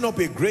 rising up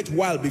a great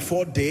while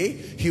before day,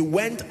 he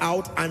went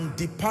out and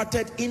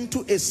departed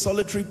into a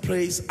solitary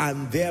place,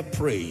 and there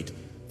prayed.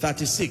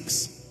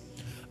 36.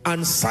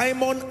 And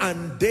Simon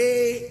and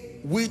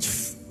they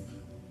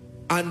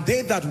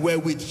that were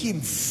with him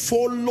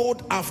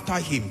followed after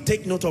him.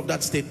 Take note of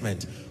that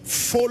statement.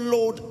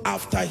 Followed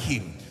after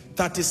him.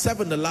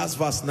 37, the last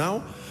verse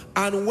now.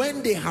 And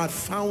when they had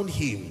found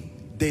him,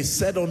 they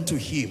said unto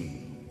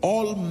him,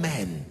 all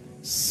men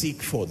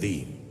seek for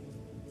thee.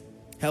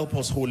 Help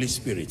us, Holy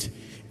Spirit,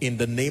 in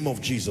the name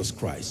of Jesus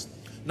Christ.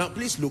 Now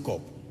please look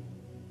up.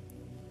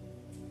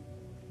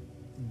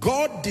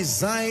 God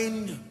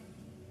designed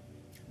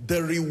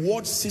the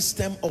reward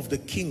system of the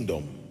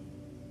kingdom.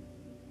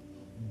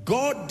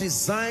 God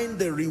designed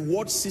the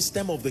reward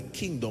system of the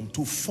kingdom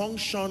to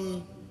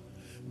function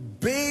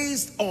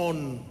based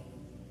on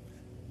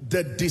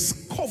the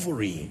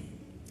discovery,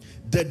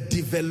 the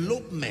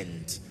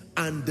development,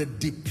 and the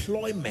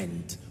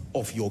deployment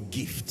of your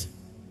gift.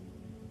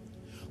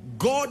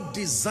 God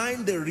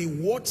designed the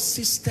reward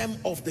system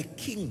of the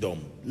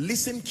kingdom.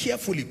 Listen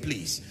carefully,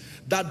 please.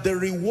 That the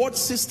reward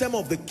system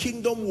of the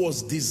kingdom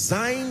was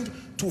designed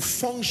to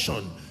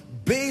function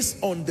based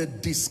on the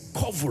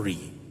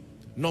discovery.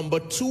 Number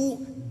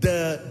 2,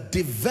 the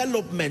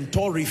development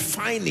or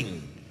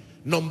refining.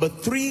 Number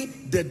 3,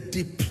 the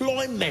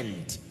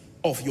deployment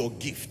of your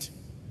gift.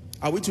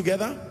 Are we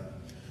together?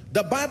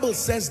 The Bible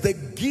says the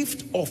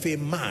gift of a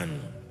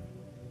man.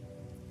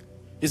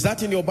 Is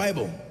that in your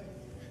Bible?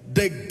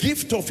 The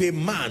gift of a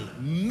man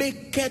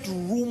maketh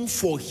room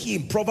for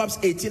him. Proverbs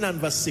 18 and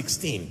verse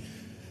 16.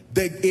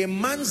 A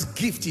man's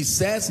gift, he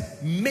says,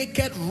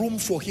 maketh room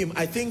for him.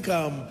 I think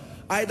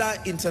either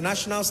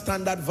International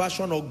Standard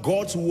Version or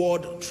God's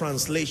Word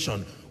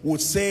Translation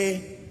would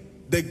say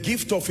the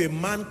gift of a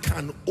man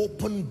can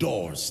open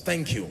doors.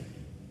 Thank you.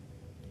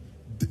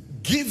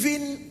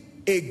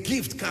 Giving a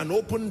gift can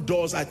open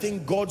doors. I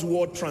think God's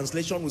Word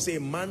Translation would say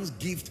a man's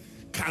gift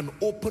can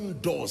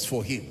open doors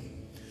for him.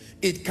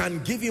 It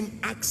can give him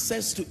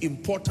access to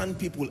important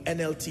people.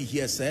 NLT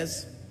here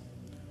says,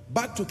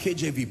 back to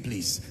KJV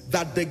please,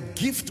 that the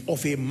gift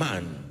of a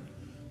man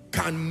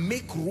can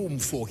make room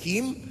for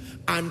him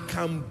and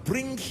can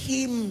bring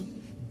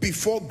him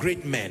before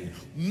great men.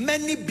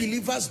 Many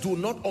believers do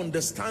not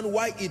understand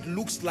why it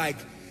looks like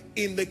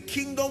in the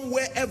kingdom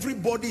where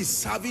everybody is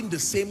serving the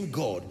same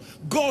God,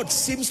 God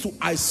seems to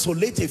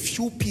isolate a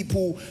few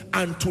people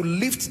and to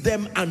lift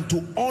them and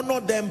to honor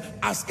them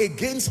as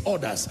against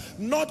others.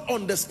 Not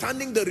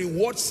understanding the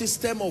reward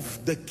system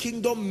of the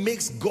kingdom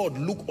makes God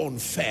look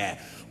unfair.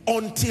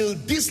 Until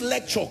this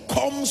lecture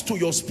comes to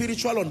your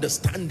spiritual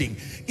understanding,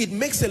 it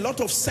makes a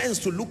lot of sense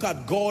to look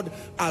at God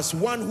as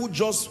one who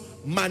just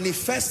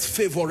manifests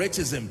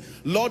favoritism.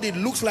 Lord, it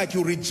looks like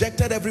you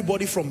rejected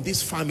everybody from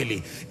this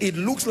family. It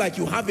looks like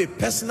you have a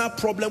personal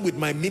problem with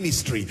my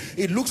ministry.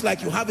 It looks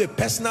like you have a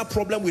personal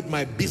problem with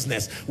my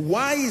business.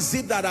 Why is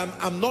it that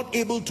I'm not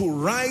able to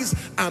rise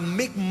and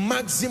make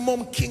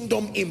maximum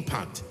kingdom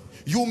impact?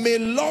 You may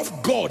love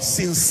God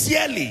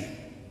sincerely.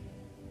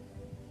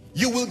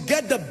 You will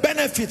get the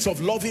benefits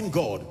of loving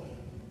God,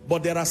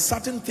 but there are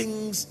certain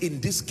things in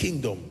this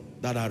kingdom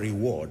that are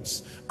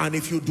rewards, and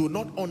if you do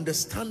not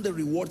understand the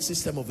reward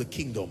system of the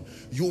kingdom,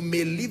 you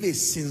may live a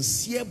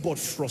sincere but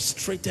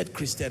frustrated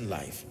Christian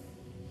life.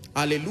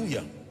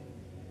 Hallelujah.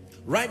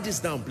 Write this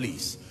down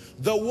please.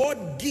 The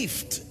word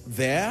gift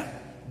there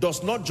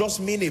does not just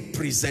mean a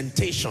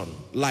presentation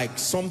like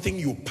something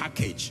you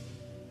package.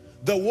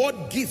 The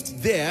word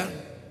gift there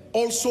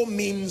also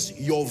means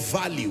your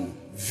value.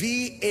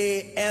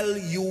 V-A-L-U-E.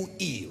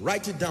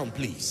 Write it down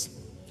please.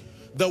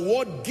 The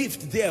word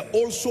gift there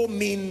also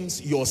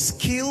means your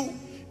skill.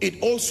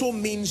 It also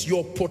means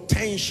your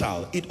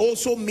potential. It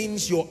also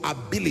means your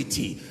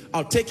ability.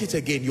 I'll take it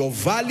again. Your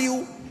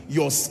value,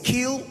 your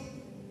skill,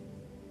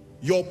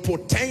 your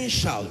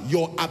potential,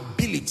 your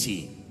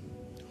ability.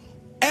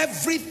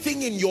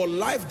 Everything in your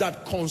life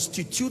that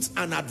constitutes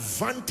an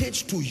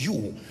advantage to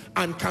you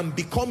and can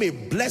become a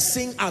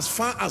blessing as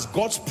far as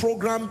God's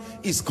program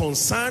is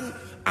concerned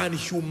and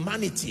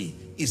humanity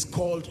is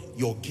called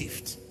your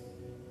gift.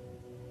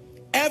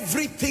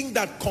 Everything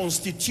that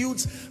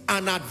constitutes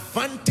an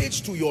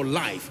advantage to your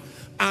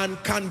life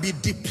and can be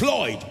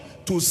deployed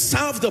to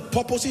serve the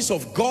purposes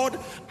of God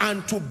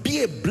and to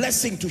be a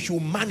blessing to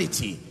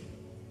humanity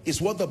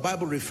is what the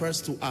Bible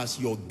refers to as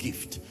your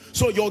gift.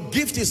 So your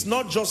gift is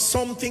not just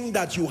something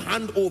that you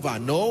hand over.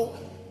 No,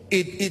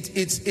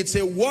 It's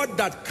a word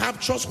that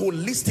captures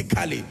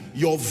holistically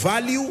your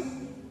value,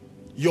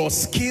 your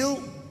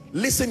skill.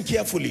 Listen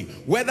carefully,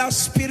 whether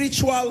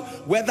spiritual,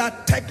 whether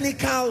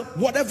technical,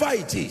 whatever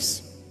it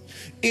is.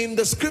 In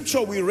the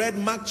scripture we read,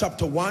 Mark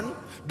chapter 1,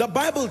 the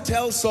Bible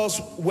tells us,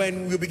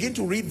 when we begin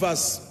to read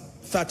verse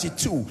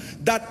 32,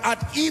 that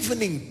at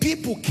evening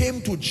people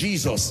came to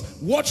Jesus.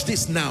 Watch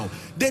this now.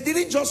 They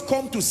didn't just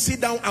come to sit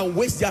down and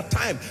waste their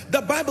time.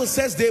 The Bible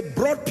says they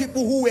brought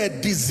people who were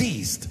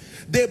diseased.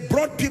 They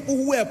brought people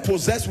who were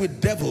possessed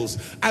with devils.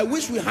 I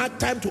wish we had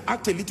time to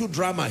act a little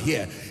drama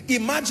here.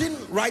 Imagine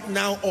right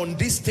now on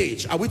this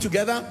stage, are we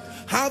together?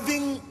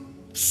 Having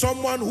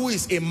someone who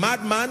is a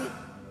madman,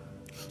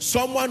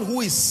 someone who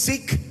is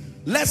sick,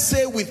 let's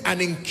say with an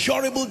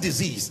incurable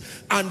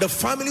disease, and the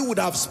family would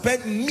have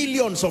spent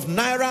millions of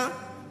naira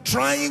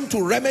trying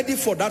to remedy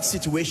for that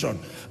situation.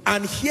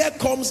 And here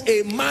comes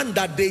a man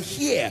that they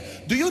hear.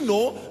 Do you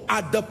know,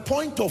 at the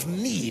point of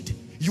need,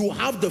 you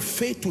have the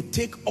faith to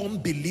take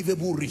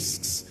unbelievable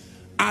risks.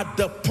 At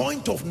the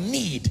point of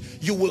need,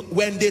 you will,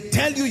 when they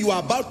tell you you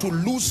are about to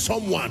lose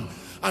someone,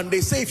 and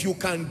they say if you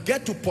can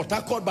get to Port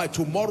Harcourt by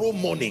tomorrow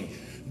morning,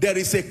 there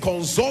is a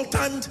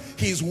consultant,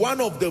 he's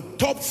one of the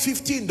top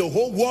 50 in the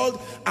whole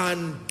world,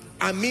 and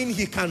I mean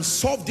he can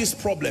solve this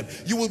problem.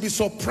 You will be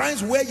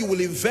surprised where you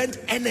will invent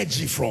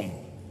energy from.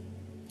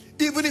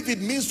 Even if it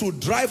means to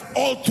drive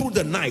all through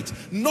the night,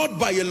 not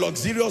by a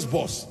luxurious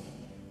bus.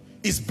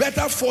 It's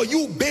better for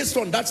you, based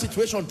on that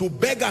situation, to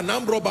beg an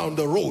armed robber on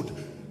the road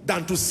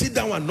than to sit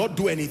down and not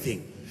do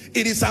anything.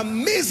 It is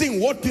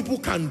amazing what people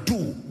can do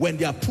when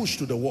they are pushed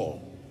to the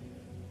wall.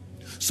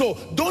 So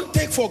don't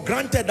take for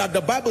granted that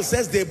the Bible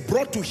says they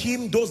brought to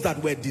him those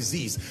that were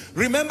diseased.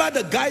 Remember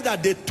the guy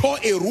that they tore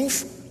a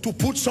roof to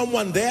put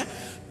someone there?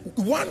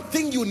 One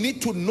thing you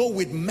need to know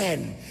with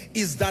men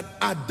is that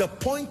at the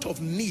point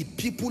of need,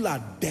 people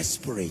are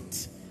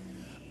desperate.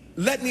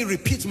 Let me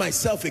repeat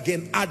myself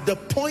again. At the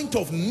point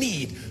of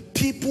need,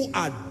 people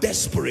are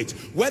desperate.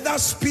 Whether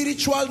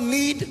spiritual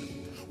need,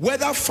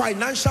 whether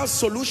financial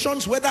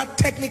solutions, whether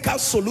technical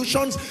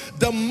solutions,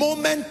 the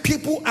moment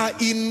people are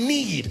in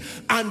need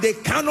and they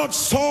cannot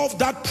solve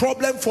that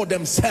problem for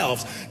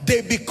themselves,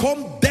 they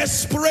become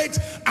desperate,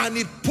 and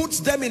it puts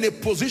them in a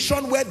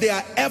position where they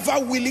are ever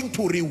willing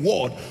to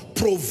reward,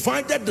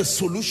 provided the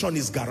solution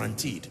is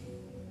guaranteed.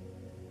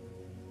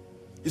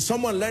 Is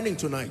someone learning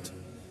tonight?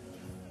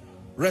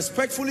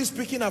 Respectfully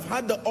speaking, I've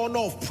had the honor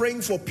of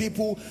praying for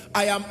people.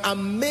 I am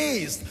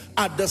amazed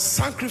at the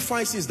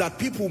sacrifices that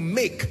people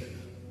make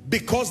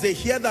because they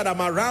hear that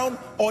I'm around,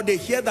 or they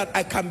hear that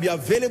I can be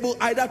available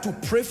either to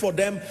pray for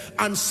them.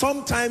 And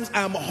sometimes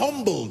I'm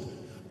humbled.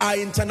 Our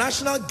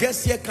international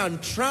guests here can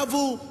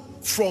travel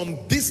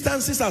from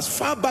distances as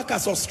far back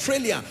as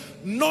Australia,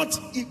 not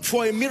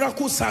for a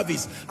miracle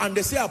service, and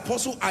they say,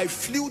 Apostle, I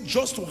flew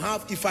just to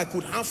have, if I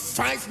could have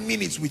 5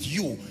 minutes with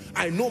you,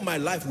 I know my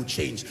life would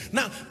change.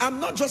 Now, I'm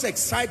not just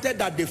excited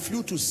that they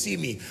flew to see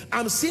me.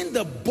 I'm seeing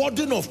the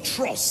burden of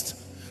trust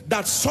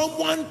that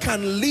someone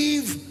can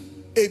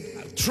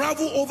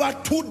travel over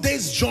 2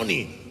 days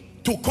journey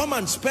to come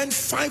and spend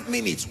 5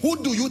 minutes.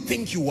 Who do you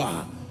think you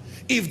are?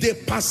 If they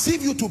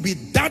perceive you to be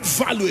that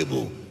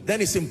valuable, then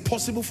it's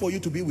impossible for you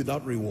to be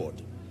without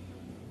reward.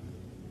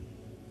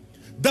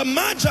 The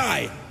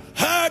Magi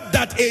heard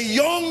that a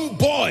young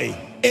boy,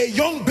 a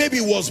young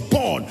baby was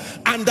born,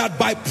 and that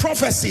by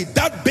prophecy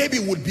that baby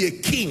would be a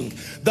king.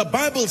 The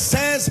Bible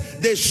says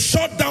they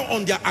shut down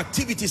on their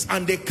activities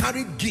and they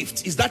carried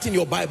gifts. Is that in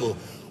your Bible?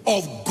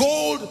 Of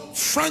gold,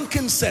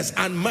 frankincense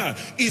and myrrh.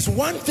 It's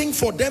one thing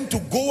for them to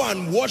go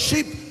and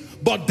worship,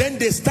 but then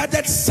they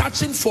started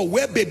searching for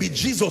where baby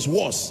Jesus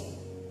was.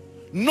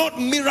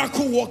 Not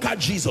miracle worker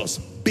Jesus,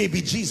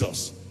 baby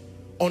Jesus.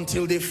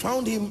 Until they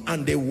found him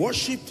and they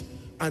worshipped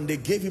and they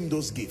gave him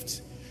those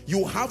gifts.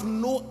 You have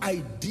no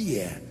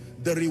idea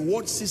the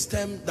reward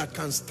system that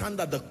can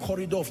stand at the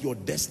corridor of your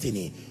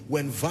destiny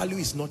when value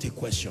is not a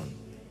question.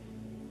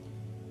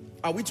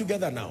 Are we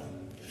together now?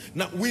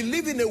 Now, we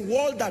live in a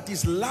world that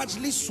is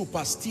largely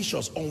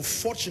superstitious,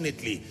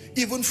 unfortunately,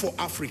 even for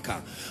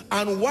Africa.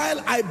 And while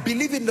I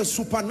believe in the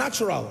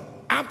supernatural,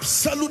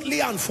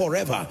 absolutely and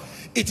forever,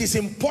 it is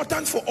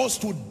important for us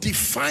to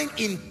define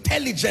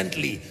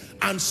intelligently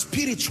and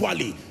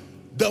spiritually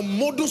the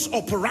modus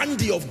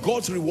operandi of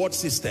God's reward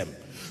system,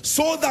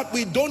 so that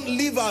we don't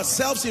leave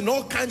ourselves in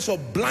all kinds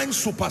of blind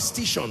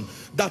superstition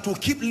that will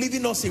keep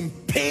leaving us in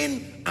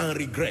pain and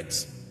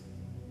regret.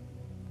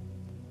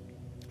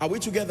 Are we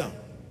together?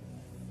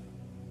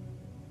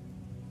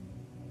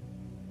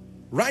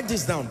 Write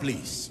this down,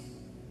 please.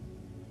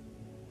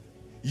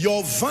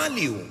 Your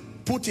value,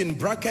 put in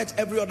brackets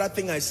every other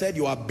thing I said,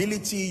 your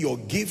ability, your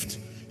gift,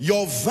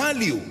 your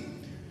value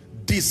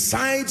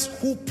decides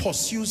who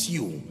pursues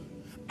you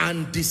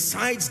and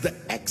decides the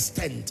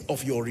extent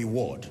of your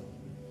reward.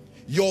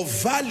 Your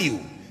value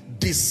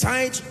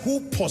decides who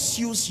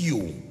pursues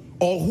you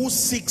or who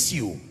seeks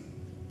you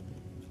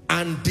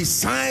and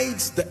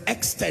decides the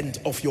extent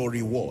of your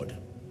reward.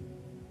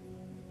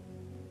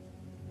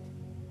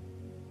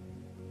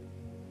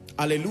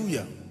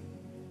 Hallelujah.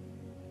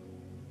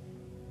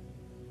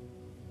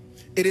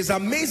 It is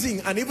amazing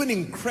and even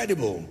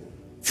incredible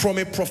from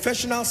a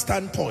professional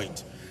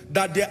standpoint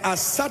that there are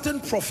certain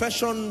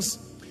professions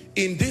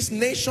in this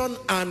nation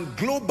and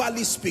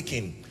globally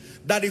speaking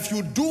that if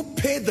you do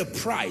pay the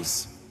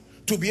price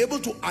to be able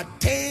to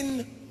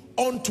attain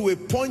onto a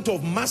point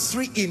of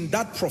mastery in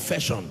that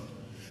profession,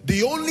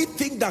 the only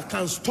thing that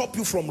can stop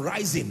you from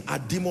rising are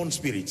demon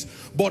spirits.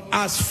 But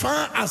as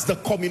far as the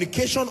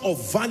communication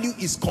of value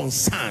is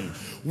concerned,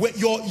 where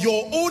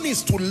your own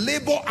is to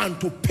labor and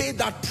to pay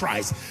that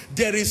price.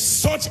 There is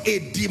such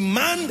a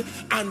demand,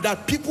 and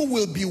that people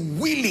will be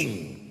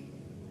willing.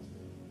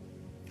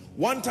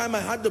 One time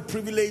I had the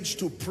privilege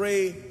to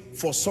pray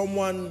for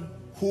someone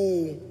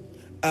who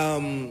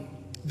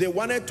they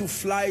wanted to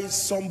fly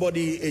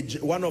somebody,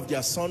 one of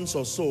their sons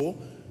or so,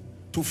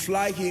 to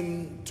fly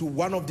him to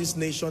one of these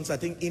nations, I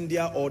think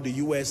India or the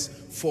US,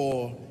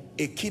 for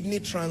a kidney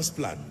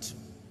transplant.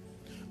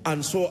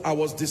 And so I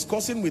was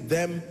discussing with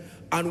them,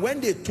 and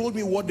when they told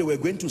me what they were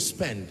going to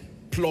spend,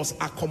 plus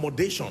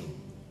accommodation,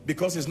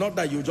 because it's not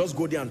that you just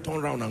go there and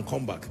turn around and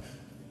come back,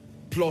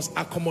 plus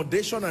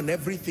accommodation and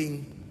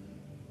everything,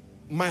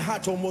 my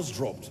heart almost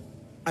dropped.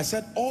 I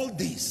said, all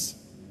this,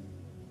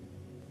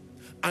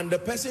 and the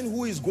person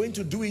who is going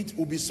to do it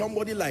will be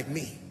somebody like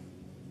me.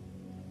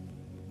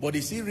 But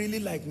is he really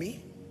like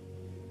me?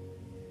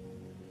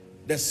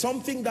 There's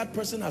something that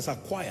person has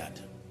acquired.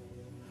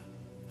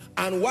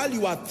 And while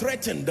you are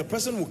threatened, the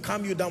person will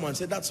calm you down and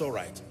say, that's all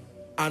right.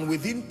 And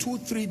within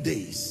 2-3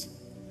 days,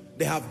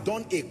 they have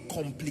done a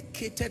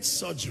complicated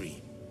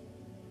surgery.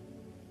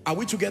 Are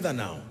we together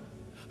now?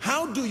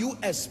 How do you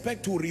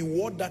expect to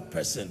reward that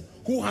person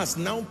who has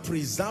now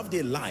preserved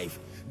a life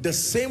the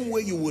same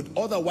way you would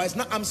otherwise?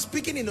 Now, I'm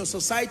speaking in a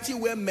society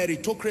where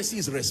meritocracy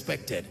is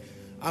respected.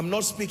 I'm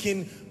not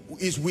speaking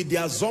is with the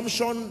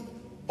assumption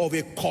of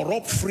a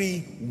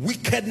corrupt-free,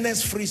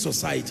 wickedness-free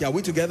society. Are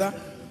we together?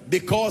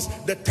 Because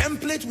the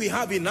template we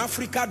have in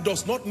Africa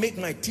does not make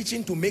my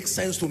teaching to make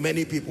sense to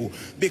many people.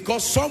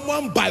 Because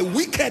someone by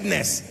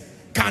wickedness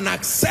can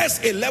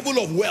access a level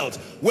of wealth.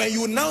 When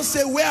you now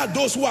say, where are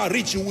those who are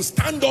rich? You will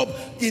stand up.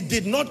 It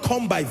did not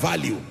come by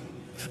value.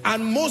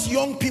 And most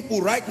young people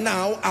right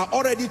now are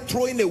already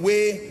throwing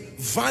away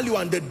value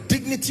and the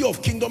dignity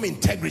of kingdom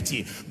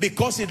integrity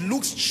because it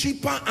looks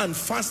cheaper and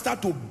faster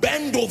to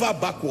bend over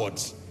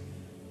backwards.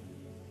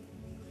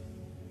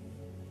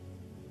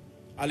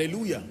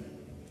 Hallelujah.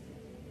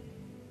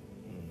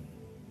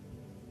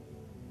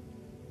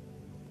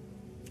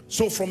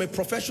 So from a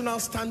professional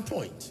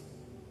standpoint,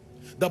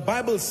 the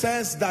Bible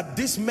says that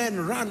this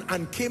man ran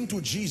and came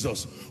to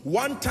Jesus.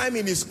 One time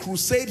in his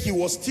crusade, he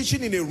was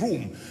teaching in a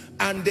room,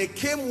 and they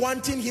came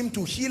wanting him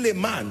to heal a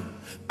man,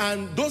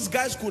 and those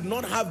guys could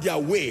not have their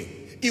way.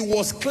 It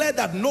was clear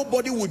that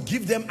nobody would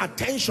give them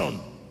attention.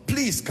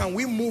 Please, can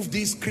we move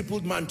this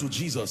crippled man to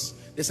Jesus?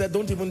 They said,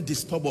 don't even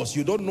disturb us.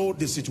 You don't know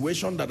the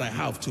situation that I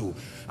have too.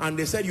 And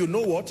they said, you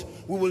know what?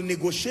 We will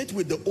negotiate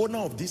with the owner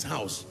of this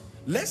house.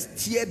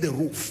 Let's tear the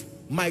roof.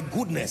 My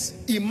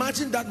goodness,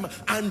 imagine that.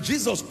 And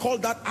Jesus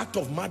called that act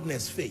of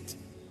madness faith.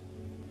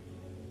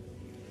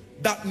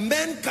 That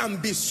men can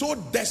be so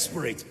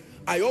desperate.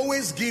 I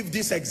always give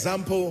this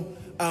example.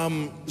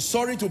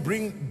 Sorry to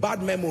bring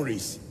bad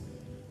memories,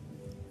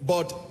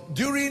 but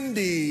during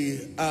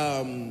the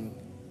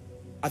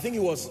I think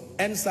it was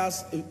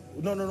NSAS,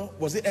 no,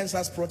 was it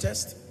NSAS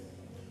protest,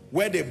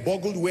 where they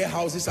burgled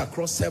warehouses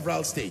across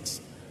several states?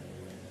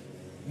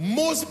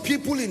 Most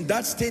people in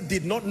that state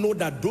did not know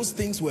that those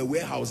things were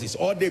warehouses,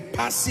 or they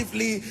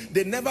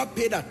never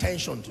paid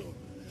attention to.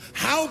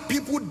 How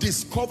people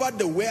discovered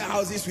the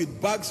warehouses with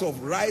bags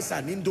of rice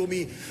and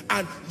indomie,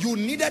 and you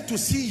needed to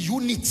see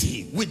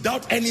unity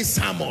without any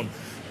sermon.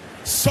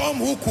 Some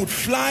who could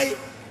fly,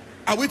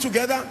 are we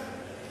together?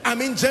 I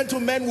mean,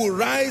 gentlemen will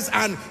rise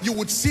and you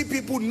would see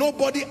people,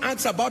 nobody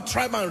asks about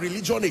tribe and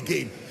religion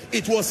again.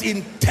 It was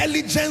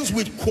intelligence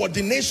with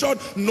coordination,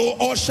 no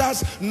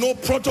ushers, no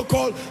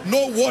protocol,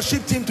 no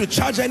worship team to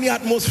charge any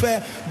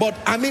atmosphere. But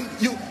I mean,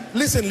 you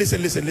listen.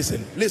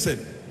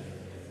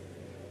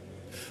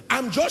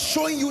 I'm just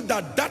showing you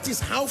that that is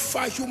how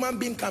far human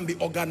being can be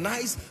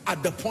organized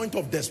at the point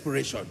of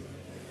desperation.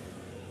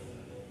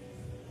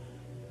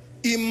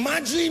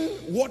 Imagine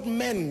what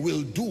men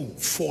will do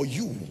for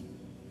you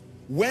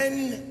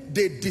when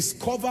they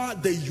discover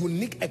the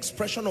unique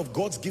expression of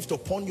God's gift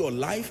upon your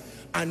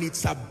life and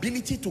its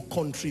ability to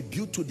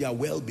contribute to their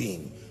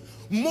well-being.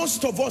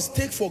 Most of us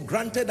take for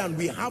granted, and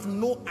we have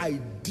no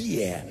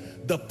idea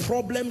the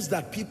problems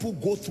that people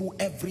go through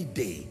every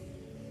day.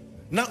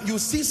 Now you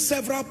see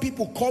several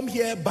people come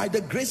here by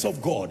the grace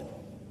of God,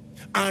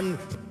 and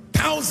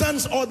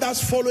thousands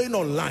others following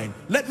online.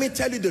 Let me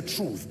tell you the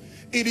truth.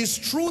 It is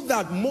true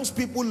that most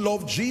people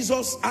love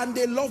Jesus, and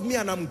they love me,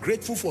 and I'm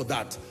grateful for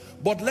that.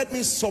 But let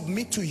me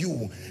submit to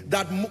you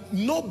that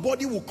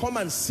nobody will come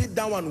and sit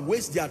down and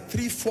waste their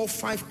 3, 4,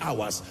 5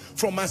 hours.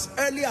 From as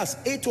early as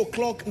 8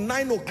 o'clock,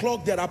 9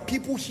 o'clock, there are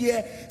people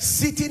here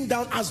sitting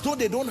down as though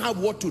they don't have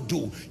what to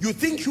do. You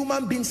think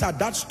human beings are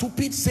that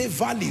stupid? Say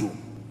value.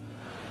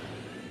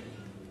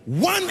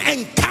 One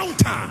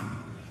encounter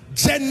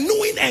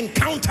Genuine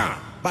encounter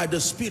by the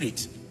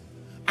Spirit,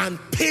 and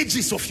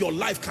pages of your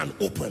life can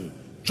open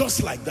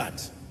just like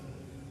that.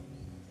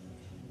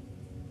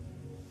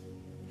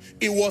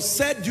 It was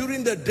said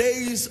during the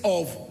days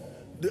of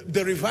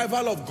the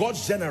revival of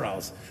God's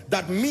generals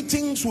that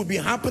meetings would be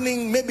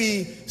happening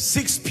maybe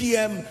 6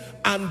 p.m.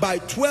 and by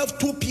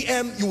 2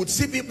 p.m. you would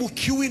see people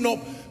queuing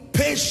up,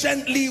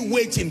 patiently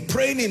waiting,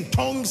 praying in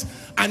tongues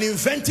and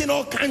inventing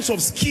all kinds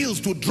of skills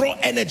to draw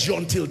energy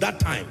until that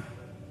time.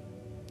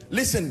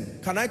 Listen,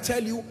 can I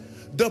tell you,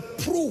 the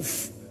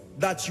proof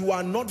that you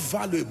are not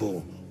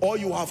valuable or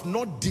you have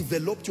not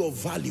developed your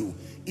value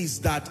is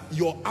that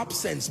your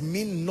absence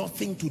means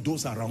nothing to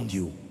those around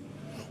you.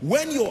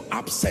 When your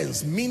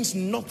absence means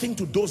nothing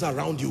to those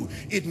around you,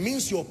 it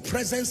means your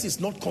presence is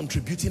not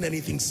contributing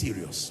anything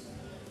serious.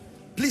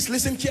 Please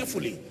listen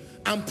carefully.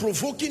 I'm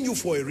provoking you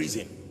for a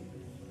reason.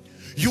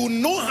 You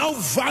know how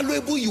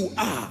valuable you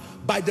are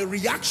by the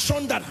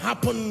reaction that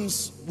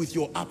happens with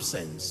your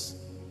absence.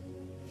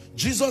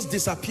 Jesus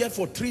disappeared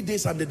for 3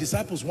 days and the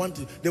disciples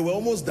they were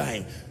almost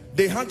dying.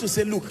 They had to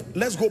say, look,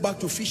 let's go back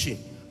to fishing.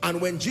 And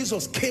when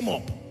Jesus came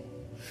up,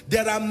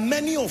 there are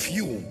many of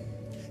you,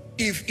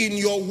 if in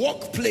your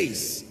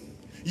workplace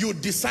you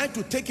decide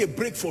to take a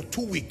break for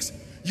 2 weeks,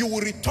 you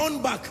will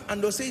return back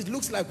and they'll say, it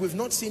looks like we've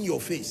not seen your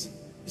face.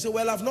 You say,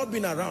 well, I've not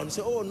been around. You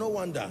say, oh, no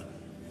wonder.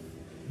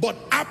 But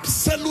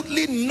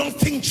absolutely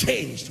nothing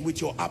changed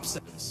with your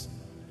absence.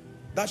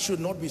 That should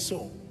not be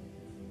so.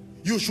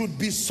 You should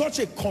be such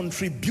a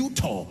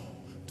contributor,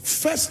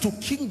 first to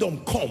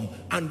kingdom come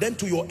and then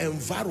to your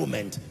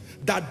environment,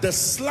 that the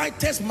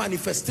slightest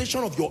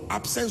manifestation of your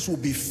absence will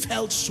be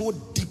felt so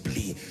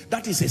deeply.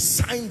 That is a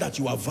sign that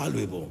you are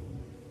valuable.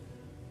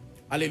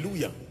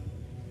 Hallelujah.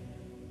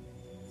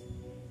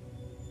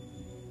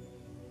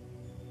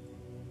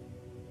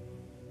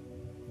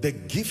 The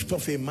gift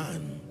of a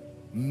man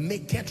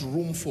maketh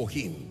room for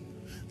him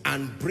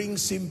and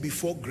brings him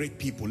before great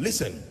people.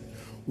 Listen,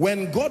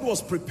 when God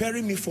was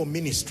preparing me for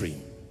ministry,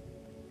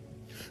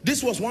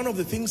 this was one of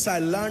the things I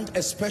learned,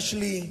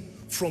 especially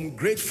from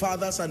great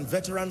fathers and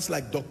veterans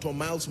like Dr.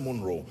 Miles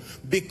Monroe,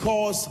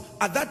 because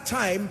at that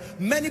time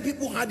many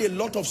people had a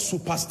lot of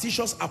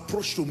superstitious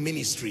approach to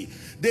ministry.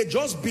 They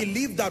just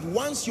believed that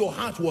once your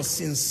heart was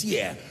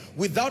sincere,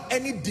 without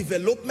any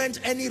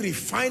development, any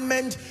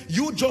refinement,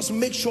 you just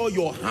make sure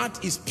your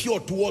heart is pure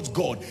towards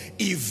God,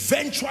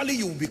 eventually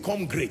you will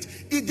become great.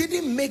 It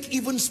didn't make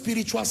even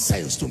spiritual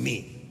sense to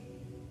me.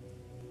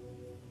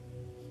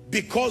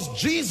 Because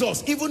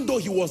Jesus, even though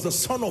he was the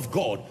Son of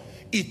God,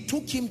 it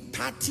took him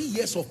 30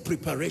 years of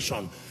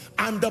preparation,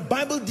 and the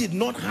Bible did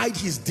not hide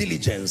his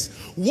diligence.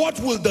 What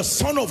will the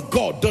Son of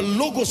God, the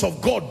Logos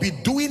of God, be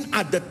doing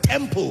at the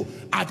temple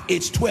at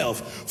age 12?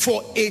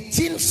 For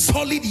 18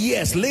 solid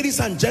years, ladies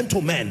and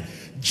gentlemen,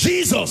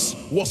 Jesus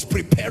was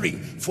preparing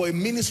for a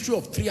ministry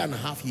of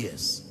 3.5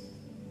 years.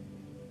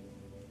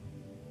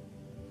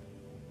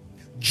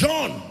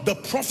 John, the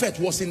prophet,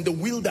 was in the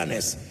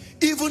wilderness.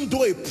 Even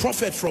though a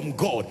prophet from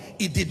God,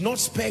 he did not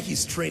spare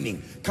his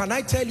training. Can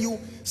I tell you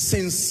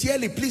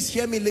sincerely, please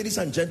hear me, ladies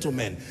and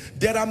gentlemen,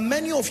 there are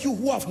many of you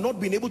who have not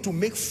been able to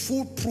make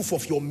full proof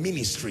of your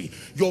ministry.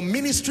 Your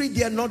ministry,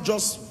 they are not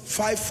just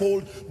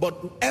fivefold,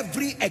 but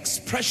every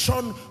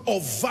expression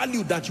of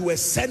value that you were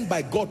sent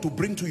by God to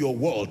bring to your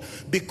world,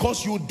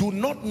 because you do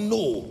not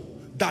know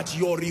that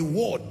your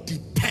reward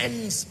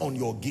depends on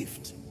your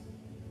gift.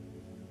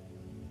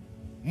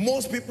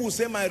 Most people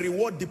say my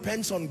reward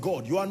depends on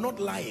God. You are not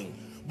lying,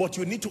 but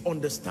you need to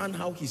understand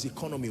how his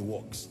economy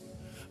works.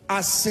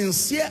 As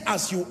sincere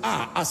as you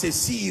are as a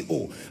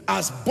CEO,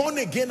 as born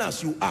again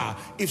as you are,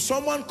 if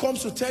someone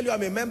comes to tell you,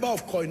 I'm a member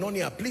of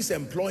Koinonia, please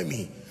employ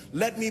me,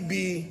 let me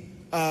be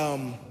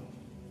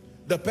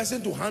the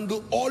person to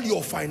handle all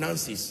your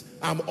finances,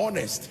 I'm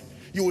honest,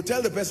 you will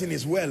tell the person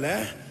is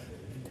well,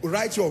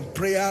 write your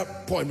prayer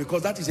point,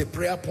 because that is a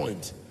prayer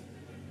point,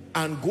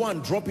 and go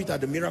and drop it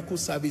at the miracle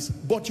service,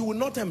 but you will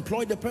not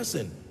employ the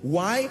person.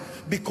 Why?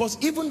 Because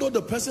even though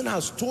the person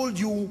has told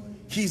you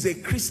he's a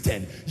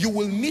Christian, you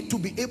will need to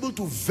be able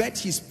to vet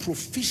his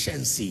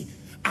proficiency,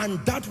 and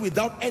that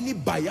without any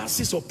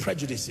biases or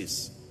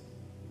prejudices.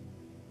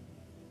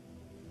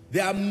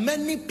 There are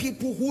many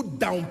people who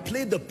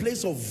downplay the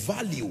place of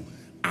value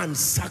and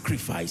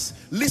sacrifice.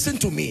 Listen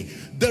to me,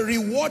 the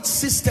reward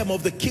system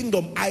of the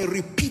kingdom, I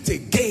repeat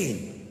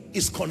again,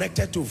 is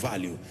connected to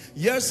value.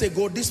 Years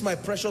ago, these my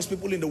precious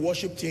people in the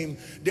worship team,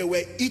 they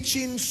were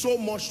itching so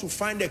much to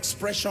find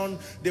expression.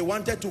 They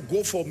wanted to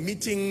go for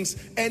meetings,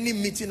 any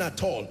meeting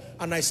at all,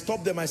 and I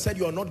stopped them. I said,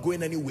 you are not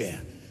going anywhere.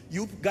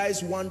 You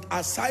guys want,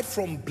 aside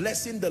from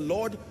blessing the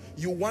Lord,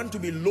 you want to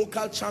be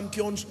local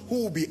champions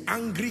who will be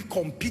angry,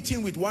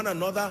 competing with one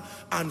another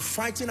and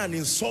fighting and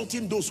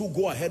insulting those who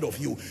go ahead of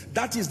you.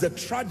 That is the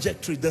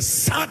trajectory, the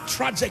sad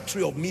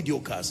trajectory of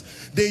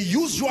mediocres. They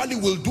usually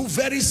will do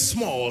very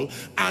small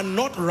and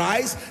not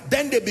rise.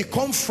 Then they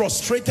become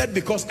frustrated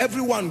because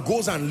everyone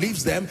goes and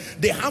leaves them.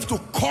 They have to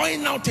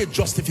coin out a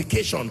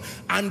justification,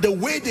 and the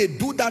way they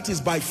do that is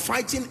by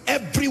fighting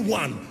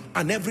everyone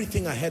and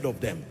everything ahead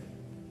of them.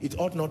 It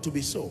ought not to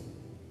be so.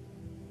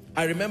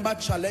 I remember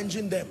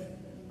challenging them,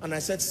 and I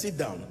said, sit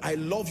down. I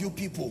love you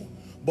people,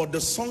 but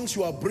the songs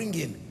you are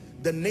bringing,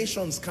 the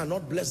nations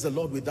cannot bless the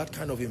Lord with that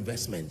kind of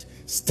investment.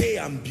 Stay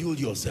and build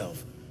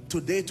yourself.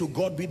 Today, to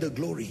God be the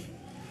glory.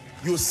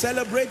 You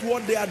celebrate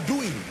what they are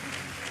doing.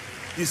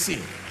 You see.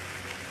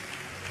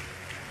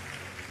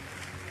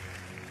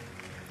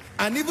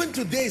 And even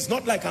today, it's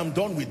not like I'm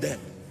done with them.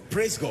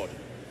 Praise God.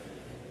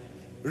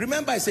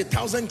 Remember, it's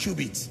 1,000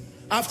 cubits.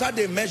 After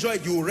they measure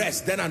it, you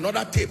rest. Then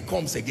another tape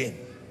comes again.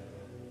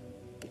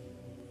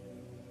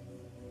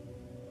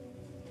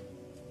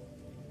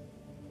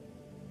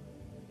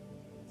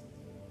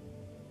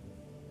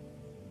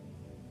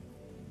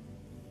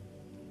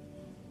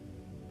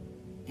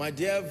 My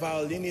dear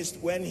violinist,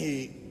 when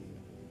he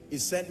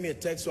sent me a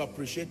text to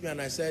appreciate me, and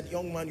I said,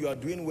 young man, you are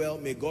doing well,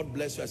 may God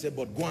bless you. I said,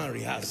 but go and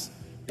rehearse.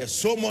 There's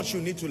so much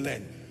you need to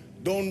learn.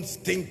 Don't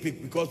think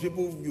because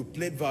people, you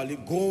played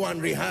violin, go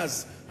and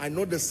rehearse. I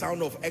know the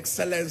sound of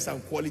excellence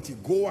and quality.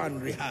 Go and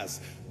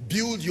rehearse.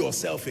 Build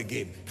yourself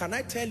again. Can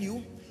I tell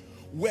you,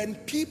 when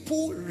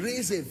people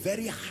raise a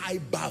very high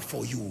bar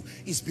for you,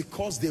 it's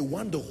because they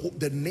want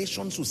the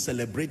nations to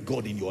celebrate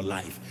God in your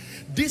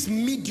life. This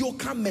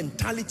mediocre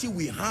mentality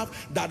we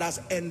have that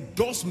has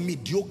endorsed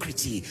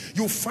mediocrity,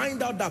 you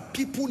find out that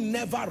people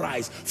never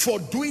rise. For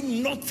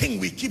doing nothing,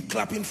 we keep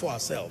clapping for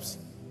ourselves.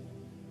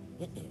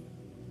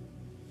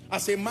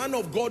 As a man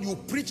of God, you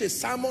preach a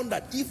sermon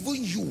that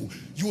even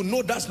you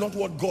know that's not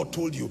what God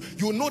told you.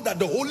 You know that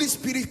the Holy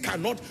Spirit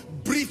cannot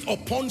breathe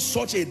upon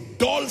such a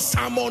dull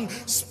sermon,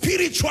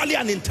 spiritually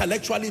and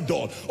intellectually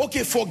dull.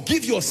 Okay,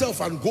 forgive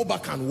yourself and go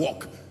back and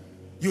walk.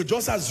 You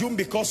just assume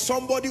because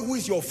somebody who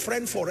is your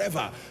friend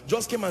forever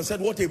just came and said,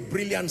 what a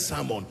brilliant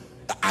sermon.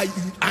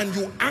 And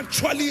you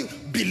actually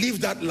believe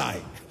that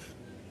lie.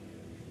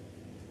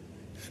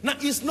 Now,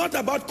 it's not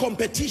about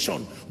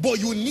competition, but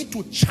you need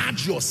to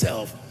charge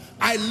yourself.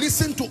 I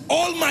listen to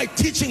all my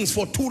teachings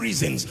for two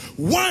reasons.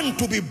 One,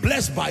 to be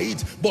blessed by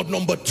it, but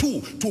number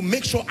two, to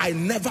make sure I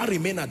never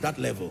remain at that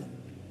level.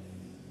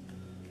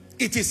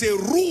 It is a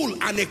rule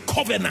and a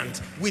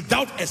covenant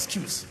without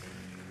excuse.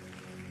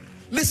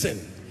 Listen,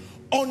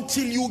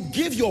 until you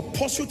give your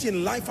pursuit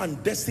in life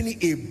and destiny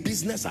a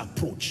business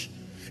approach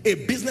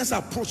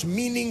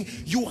meaning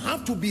you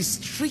have to be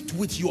strict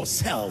with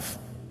yourself.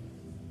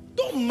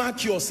 Don't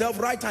mark yourself,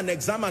 write an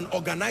exam and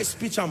organize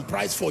speech and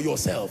prize for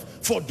yourself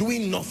for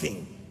doing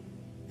nothing.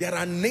 There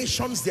are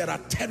nations, there are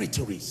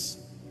territories.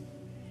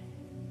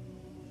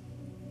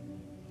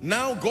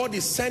 Now God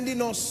is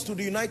sending us to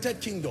the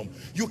United Kingdom.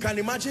 You can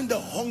imagine the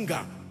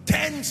hunger,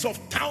 tens of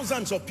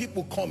thousands of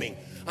people coming,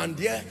 and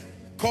there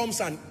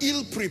comes an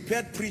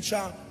ill-prepared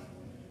preacher,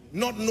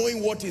 not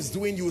knowing what he's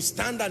doing. You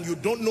stand and you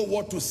don't know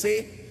what to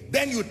say.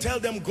 Then you tell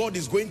them God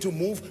is going to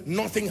move,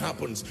 nothing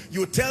happens.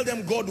 You tell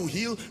them God will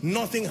heal,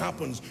 nothing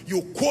happens.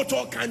 You quote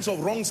all kinds of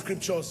wrong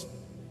scriptures.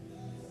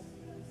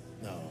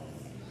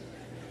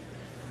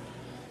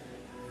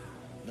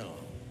 No.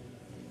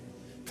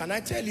 Can I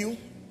tell you,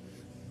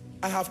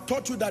 I have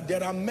taught you that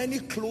there are many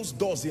closed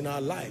doors in our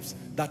lives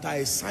that are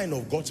a sign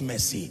of God's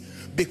mercy.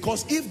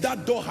 Because if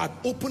that door had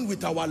opened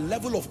with our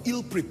level of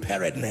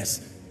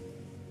ill-preparedness,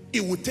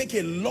 it would take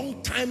a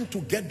long time to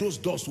get those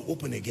doors to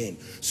open again.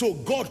 So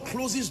God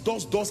closes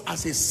those doors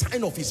as a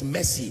sign of his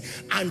mercy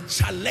and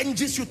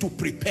challenges you to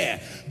prepare.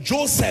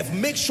 Joseph,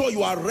 make sure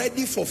you are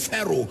ready for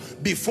Pharaoh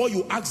before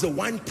you ask the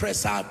wine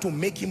presser to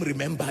make him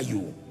remember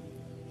you.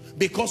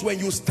 Because when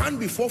you stand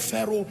before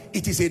Pharaoh,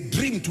 it is a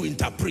dream to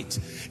interpret.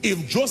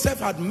 If Joseph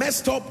had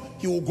messed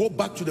up, he will go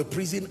back to the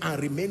prison and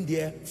remain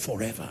there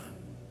forever.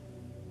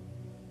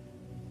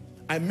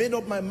 I made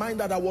up my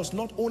mind that I was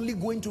not only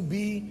going to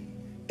be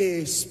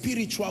a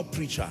spiritual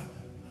preacher,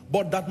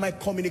 but that my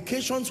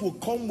communications will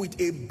come with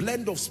a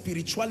blend of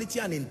spirituality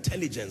and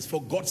intelligence,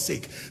 for God's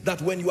sake.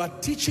 That when you are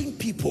teaching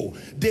people,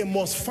 they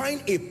must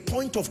find a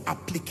point of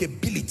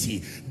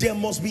applicability. There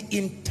must be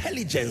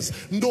intelligence,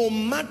 no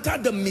matter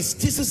the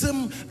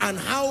mysticism and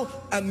how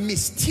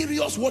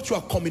mysterious what you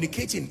are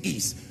communicating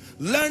is.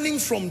 Learning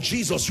from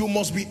Jesus, you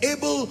must be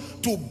able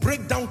to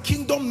break down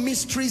kingdom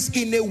mysteries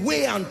in a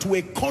way and to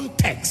a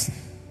context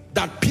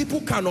that people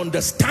can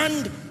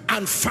understand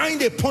and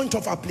find a point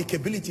of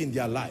applicability in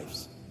their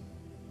lives.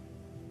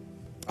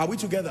 Are we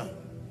together?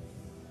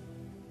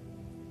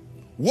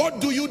 What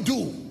do you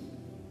do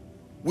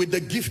with the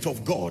gift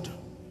of God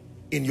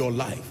in your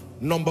life?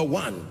 Number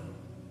one,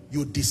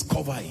 you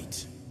discover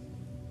it.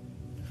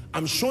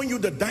 I'm showing you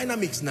the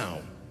dynamics now,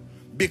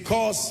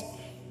 because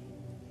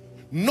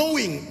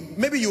knowing,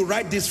 maybe you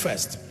write this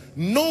first,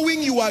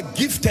 knowing you are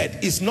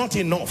gifted is not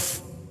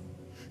enough.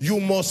 You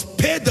must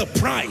pay the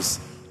price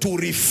to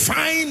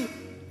refine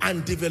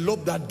and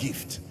develop that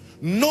gift.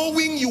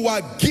 Knowing you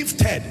are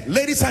gifted,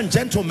 ladies and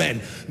gentlemen,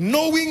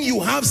 knowing you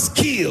have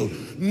skill,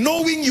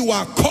 knowing you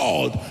are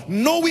called,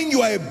 knowing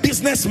you are a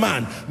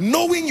businessman,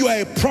 knowing you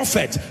are a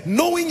prophet,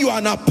 knowing you are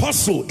an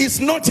apostle is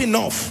not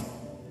enough.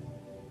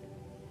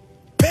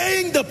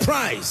 Paying the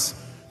price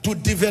to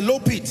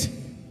develop it,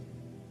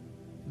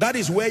 that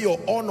is where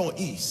your honor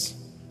is,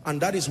 and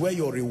that is where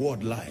your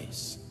reward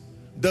lies.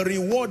 The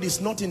reward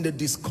is not in the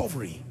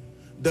discovery.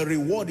 The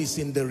reward is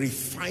in the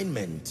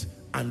refinement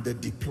and the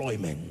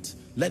deployment.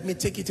 Let me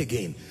take it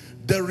again.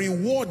 The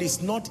reward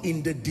is not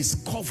in the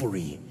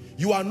discovery.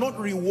 You are not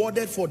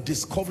rewarded for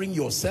discovering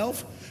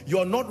yourself. You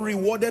are not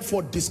rewarded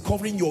for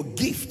discovering your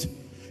gift.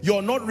 You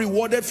are not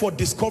rewarded for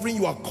discovering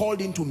you are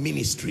called into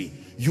ministry.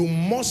 You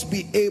must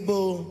be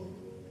able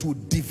to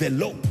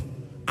develop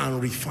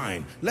and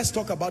refine. Let's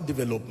talk about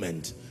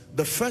development.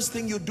 The first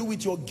thing you do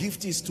with your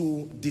gift is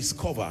to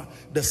discover.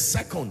 The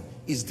second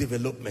is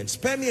development.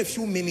 Spare me a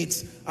few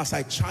minutes as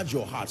I charge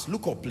your hearts.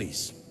 Look up,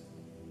 please.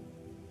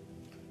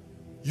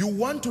 You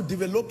want to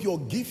develop your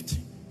gift,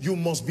 you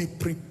must be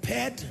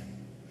prepared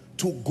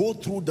to go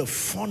through the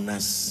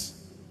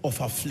furnace of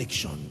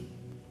affliction.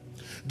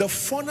 The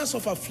furnace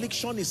of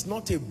affliction is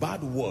not a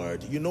bad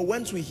word. You know,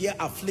 once we hear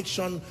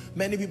affliction,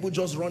 many people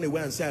just run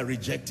away and say, I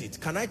reject it.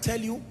 Can I tell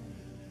you?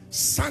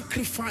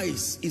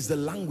 Sacrifice is the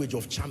language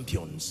of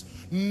champions.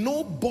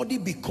 Nobody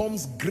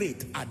becomes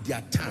great at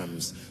their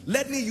terms.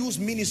 Let me use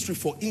ministry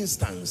for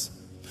instance.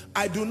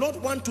 I do not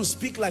want to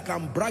speak like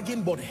I'm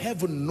bragging, but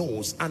heaven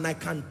knows, and I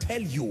can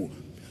tell you,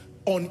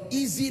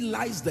 uneasy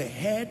lies the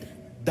head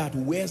that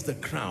wears the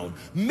crown.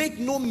 Make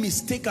no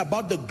mistake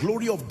about the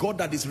glory of God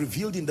that is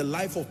revealed in the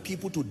life of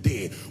people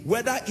today,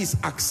 whether it's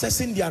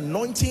accessing the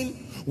anointing,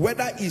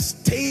 whether it's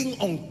staying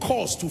on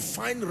course to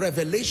find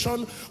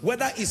revelation,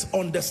 whether it's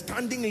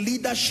understanding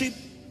leadership.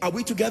 Are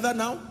we together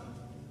now?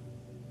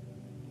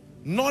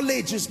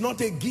 Knowledge is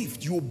not a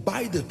gift. You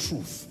buy the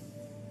truth.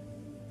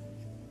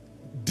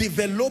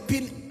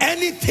 Developing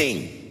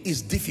anything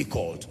is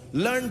difficult.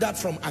 Learn that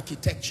from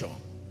architecture.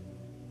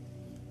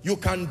 You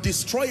can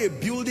destroy a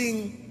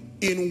building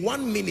in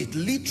 1 minute,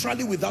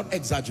 literally without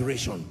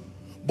exaggeration.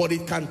 But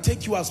it can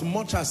take you as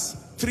much as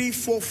 3,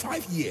 4,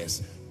 5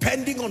 years,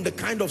 depending on the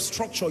kind of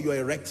structure you're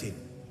erecting.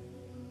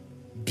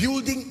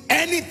 Building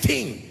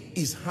anything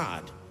is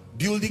hard.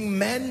 Building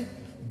men,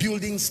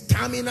 building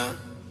stamina,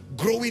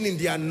 growing in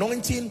the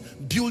anointing,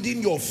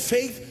 building your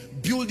faith,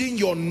 building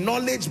your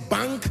knowledge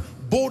bank,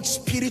 both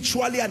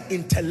spiritually and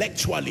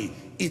intellectually.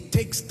 It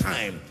takes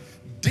time.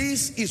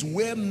 This is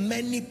where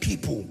many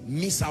people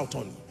miss out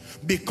on,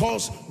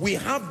 because we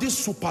have this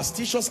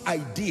superstitious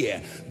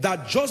idea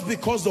that just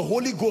because the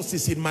Holy Ghost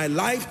is in my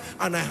life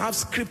and I have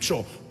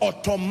scripture,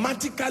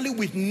 automatically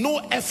with no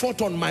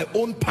effort on my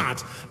own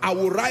part, I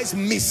will rise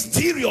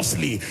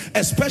mysteriously,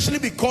 especially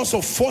because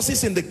of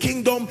forces in the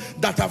kingdom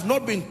that have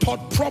not been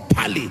taught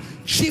properly.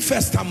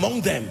 Chiefest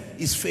among them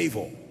is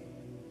favor.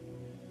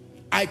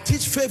 I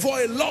teach favor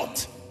a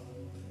lot,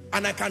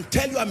 and I can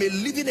tell you I'm a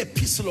living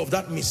epistle of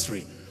that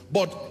mystery.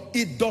 But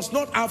it does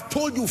not, I've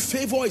told you,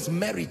 favor is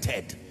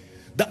merited.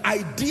 The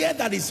idea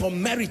that is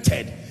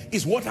unmerited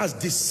is what has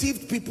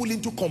deceived people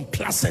into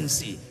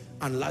complacency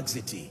and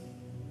laxity.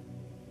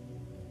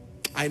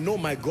 I know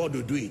my God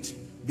will do it.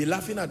 Be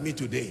laughing at me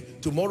today.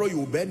 Tomorrow you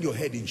will bend your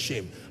head in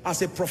shame.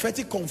 As a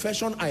prophetic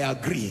confession, I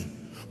agree.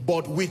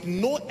 But with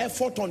no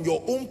effort on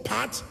your own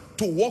part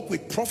to walk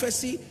with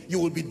prophecy, you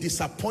will be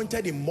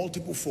disappointed in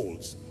multiple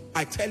folds.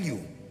 I tell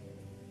you.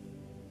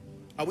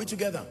 Are we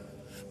together?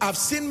 I've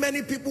seen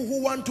many people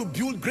who want to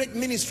build great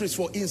ministries,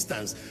 for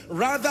instance,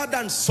 rather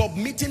than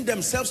submitting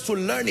themselves to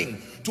learning,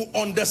 to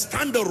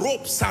understand the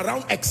ropes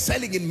around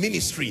excelling in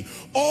ministry.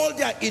 All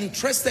they are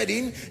interested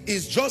in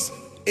is just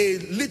a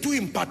little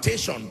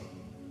impartation.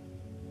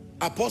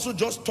 Apostle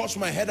just touched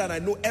my head and I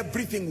know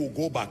everything will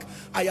go back.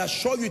 I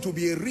assure you it will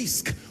be a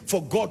risk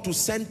for God to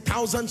send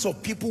thousands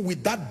of people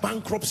with that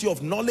bankruptcy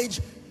of knowledge.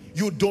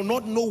 You do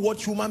not know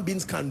what human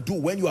beings can do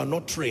when you are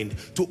not trained.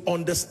 To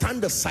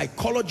understand the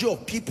psychology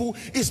of people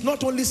is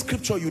not only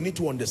scripture you need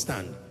to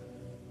understand.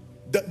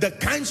 The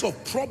kinds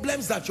of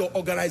problems that your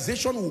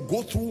organization will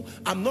go through,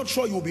 I'm not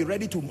sure you'll be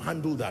ready to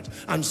handle that.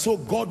 And so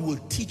God will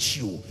teach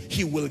you.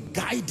 He will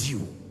guide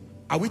you.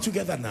 Are we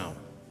together now?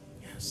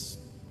 Yes.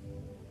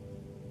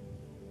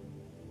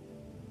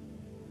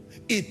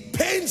 It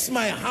pains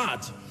my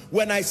heart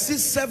when I see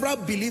several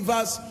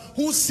believers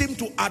who seem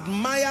to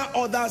admire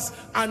others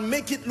and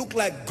make it look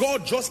like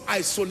God just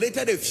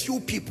isolated a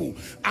few people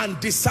and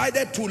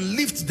decided to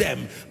lift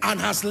them and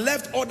has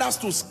left others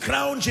to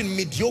scrounge in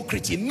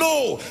mediocrity.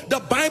 No, the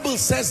Bible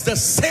says the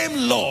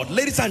same Lord,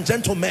 ladies and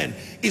gentlemen,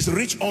 is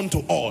rich unto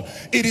all.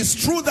 It is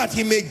true that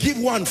he may give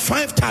one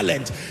 5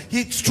 talents.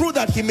 It's true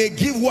that he may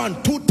give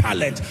one 2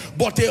 talents,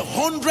 but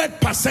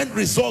 100%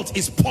 result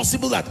is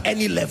possible at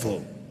any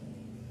level.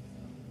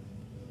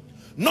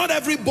 Not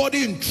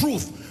everybody in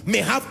truth may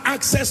have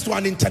access to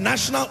an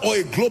international or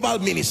a global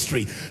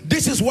ministry.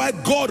 This is why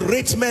God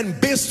rates men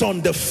based on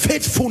the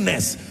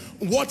faithfulness,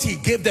 what he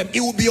gave them.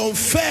 It would be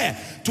unfair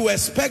to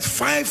expect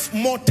 5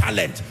 more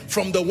talents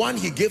from the one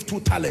he gave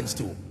 2 talents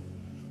to.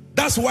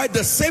 That's why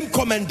the same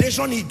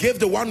commendation he gave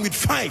the one with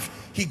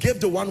 5, he gave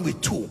the one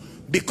with 2,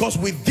 because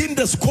within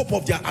the scope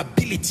of their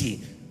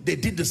ability, they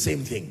did the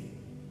same thing.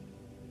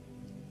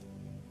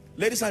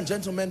 Ladies and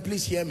gentlemen,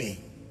 please hear me.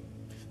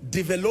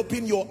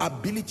 Developing your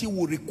ability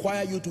will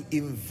require you to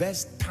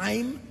invest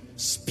time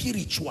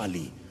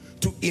spiritually,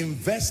 to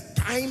invest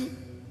time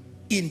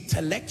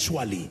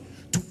intellectually,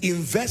 to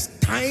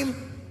invest time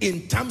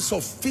in terms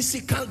of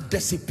physical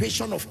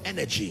dissipation of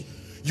energy.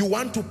 You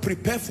want to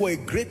prepare for a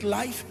great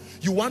life.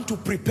 You want to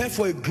prepare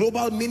for a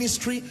global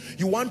ministry.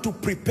 You want to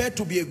prepare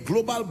to be a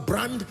global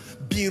brand.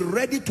 Be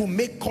ready to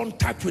make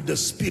contact with the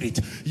Spirit.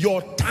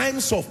 Your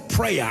times of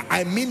prayer,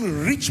 I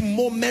mean rich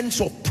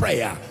moments of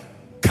prayer,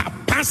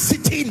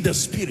 capacity in the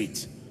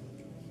Spirit.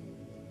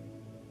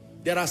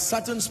 There are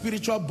certain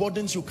spiritual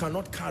burdens you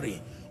cannot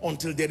carry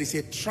until there is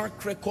a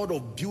track record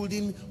of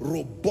building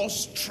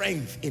robust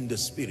strength in the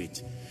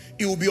Spirit.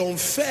 It will be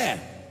unfair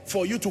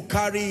for you to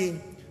carry,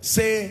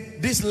 say,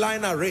 this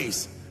linear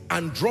race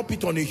and drop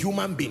it on a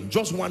human being,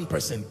 just one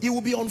person. It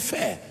will be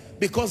unfair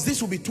because this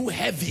will be too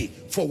heavy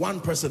for one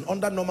person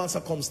under normal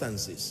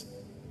circumstances.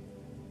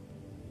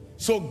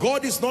 So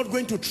God is not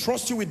going to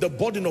trust you with the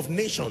burden of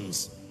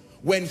nations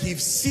when he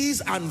sees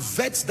and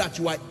vets that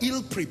you are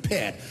ill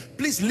prepared.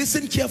 Please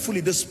listen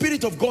carefully. The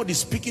Spirit of God is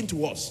speaking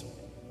to us.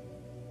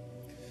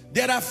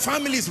 There are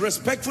families,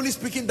 respectfully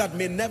speaking, that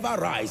may never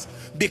rise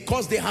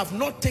because they have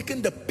not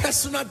taken the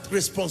personal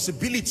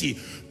responsibility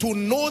to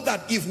know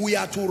that if we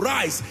are to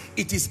rise,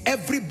 it is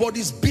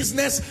everybody's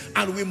business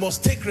and we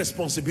must take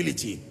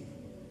responsibility.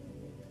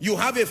 You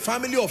have a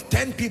family of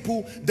 10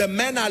 people, the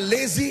men are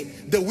lazy,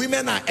 the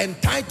women are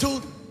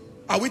entitled.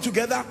 Are we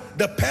together?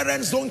 The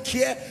parents don't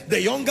care,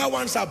 the younger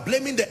ones are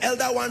blaming the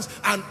elder ones,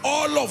 and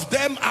all of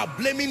them are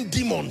blaming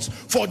demons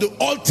for the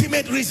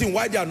ultimate reason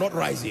why they are not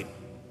rising.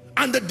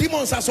 And the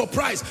demons are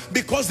surprised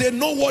because they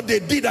know what they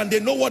did and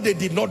they know what they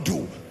did not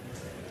do.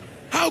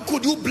 How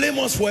could you blame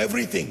us for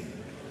everything?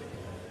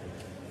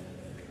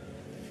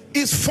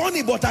 It's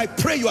funny, but I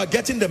pray you are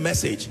getting the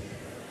message.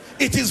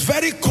 It is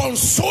very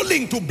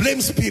consoling to blame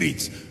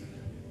spirits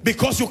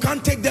because you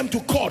can't take them to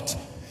court.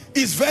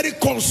 It's very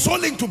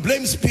consoling to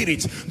blame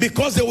spirits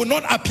because they will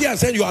not appear and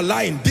say you are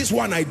lying. This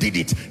one I did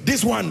it.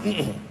 This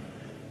one.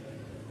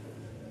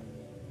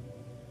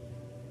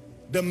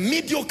 The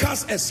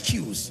mediocre's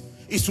excuse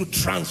is to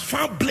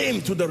transfer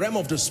blame to the realm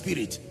of the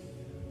Spirit.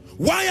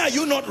 Why are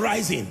you not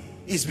rising?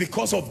 It's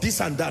because of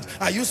this and that.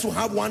 I used to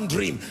have one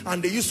dream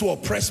and they used to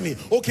oppress me.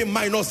 Okay,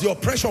 minus the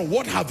oppression,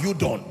 what have you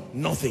done?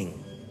 Nothing.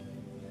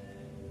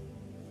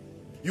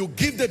 You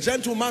give the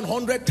gentleman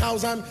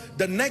 100,000,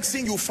 the next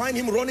thing you find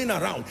him running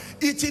around,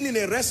 eating in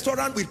a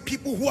restaurant with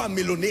people who are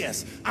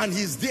millionaires, and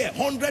he's there,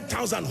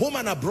 100,000 home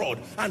and abroad,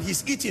 and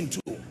he's eating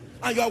too.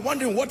 And you are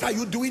wondering, what are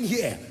you doing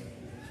here?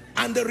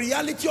 And the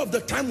reality of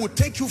the time will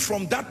take you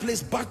from that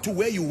place back to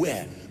where you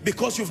were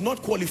because you've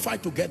not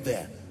qualified to get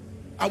there.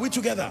 Are we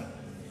together?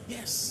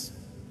 Yes.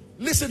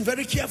 Listen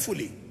very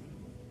carefully.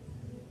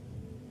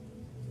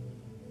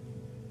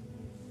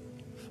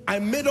 I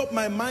made up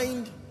my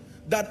mind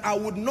that I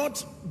would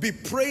not be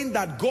praying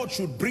that God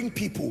should bring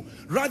people.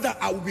 Rather,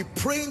 I would be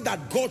praying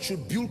that God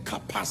should build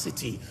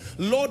capacity.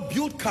 Lord,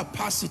 build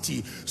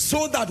capacity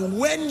so that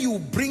when you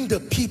bring the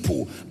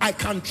people, I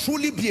can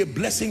truly be a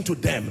blessing to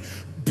them.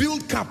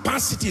 Build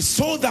capacity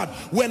so that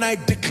when I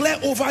declare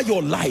over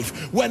your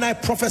life, when I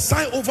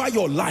prophesy over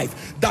your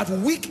life, that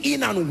week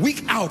in and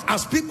week out,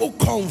 as people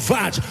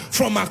converge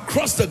from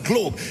across the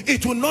globe,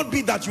 it will not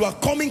be that you are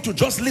coming to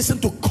just listen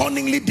to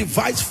cunningly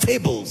devised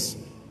fables.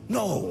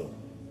 No.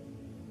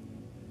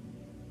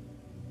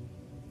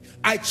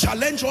 I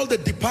challenge all the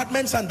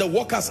departments and the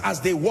workers as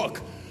they work.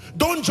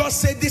 Don't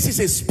just say this is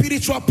a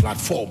spiritual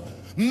platform.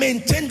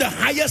 Maintain the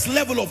highest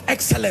level of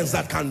excellence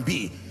that can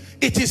be.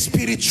 It is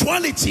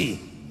spirituality,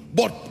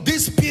 but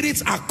these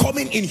spirits are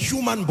coming in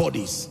human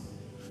bodies.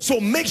 So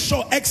make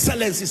sure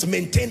excellence is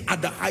maintained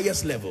at the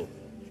highest level.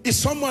 Is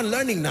someone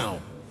learning now?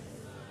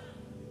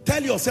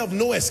 Tell yourself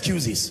no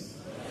excuses.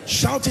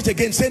 Shout it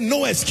again. Say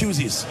no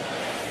excuses.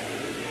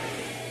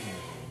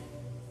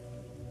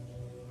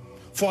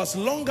 For as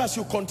long as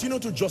you continue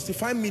to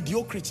justify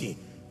mediocrity,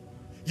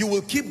 you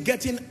will keep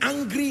getting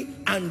angry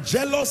and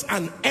jealous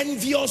and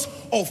envious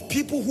of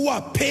people who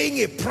are paying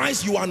a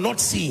price you are not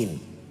seeing.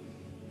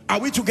 Are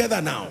we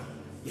together now?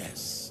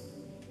 Yes.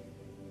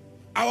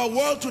 Our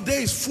world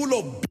today is full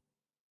of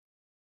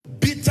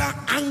bitter,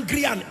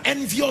 angry and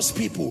envious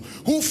people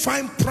who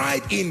find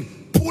pride in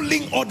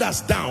pulling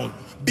others down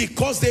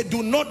because they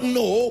do not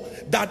know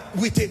that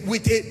with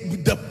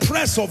the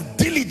press of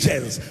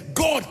diligence,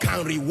 God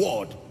can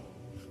reward.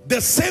 The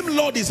same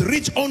Lord is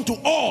rich unto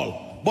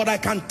all, but I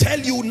can tell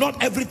you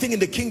not everything in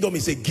the kingdom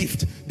is a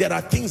gift. There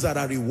are things that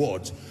are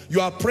rewards.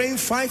 You are praying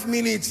 5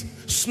 minutes,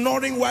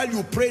 snoring while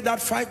you pray that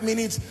 5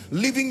 minutes,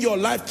 living your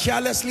life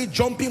carelessly,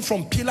 jumping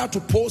from pillar to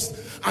post,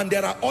 and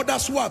there are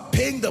others who are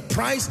paying the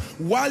price.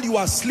 While you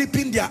are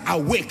sleeping, they are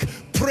awake,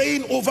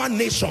 praying over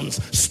nations,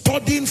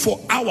 studying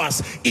for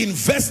hours,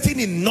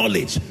 investing in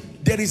knowledge.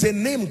 There is a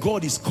name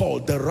God is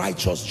called, the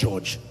righteous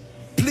judge.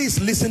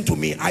 Please listen to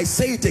me. I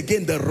say it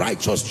again, the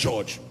righteous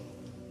judge.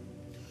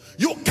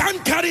 You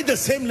can't carry the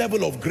same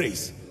level of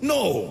grace.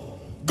 No,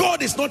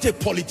 God is not a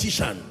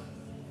politician.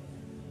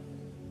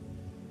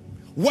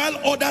 While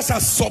others are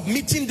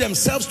submitting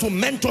themselves to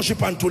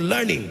mentorship and to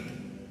learning,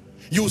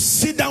 you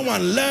sit down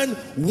and learn,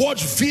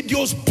 watch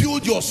videos,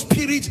 build your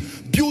spirit,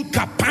 build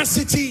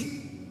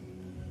capacity.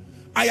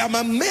 I am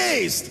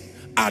amazed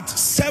at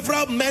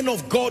several men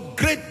of God,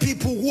 great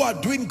people who are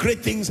doing great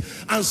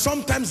things, and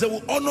sometimes they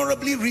will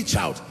honorably reach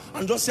out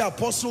and just say,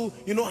 Apostle,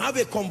 you know, have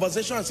a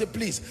conversation and say,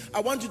 please,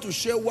 I want you to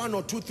share 1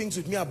 or 2 things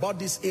with me about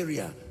this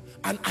area.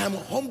 And I'm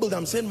humbled.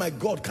 I'm saying, my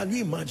God, can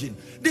you imagine?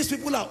 These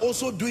people are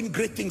also doing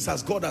great things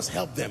as God has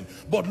helped them.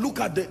 But look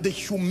at the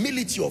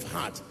humility of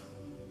heart.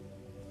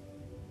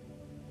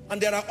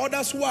 And there are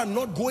others who are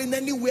not going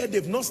anywhere.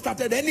 They've not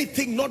started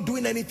anything, not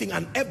doing anything,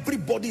 and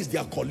everybody is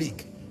their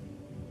colleague.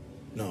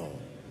 No.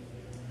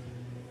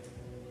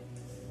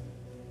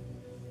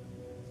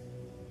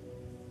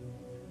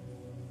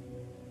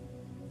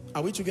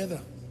 Are we together?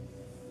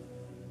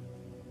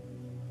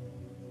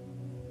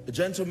 A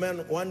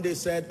gentleman one day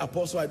said,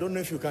 Apostle, I don't know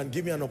if you can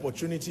give me an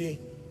opportunity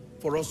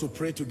for us to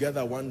pray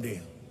together one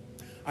day.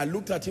 I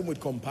looked at him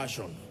with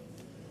compassion,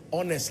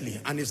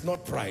 honestly, and it's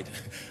not pride.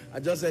 I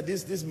just said,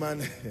 this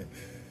man.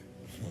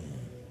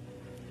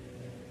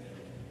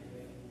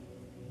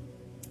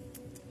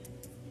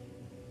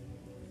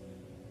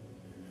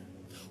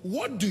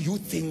 What do you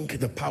think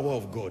the power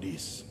of God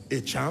is?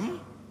 A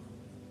charm?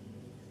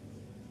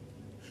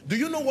 Do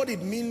you know what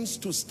it means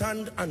to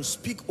stand and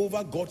speak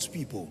over God's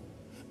people,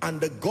 and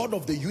the God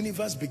of the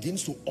universe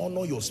begins to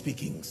honor your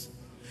speakings?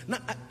 Now,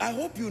 I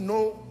hope you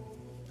know,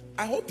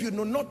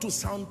 not to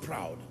sound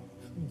proud,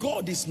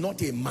 God is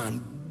not a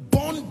man.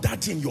 Burn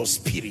that in your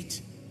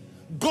spirit.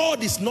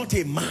 God is not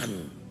a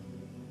man.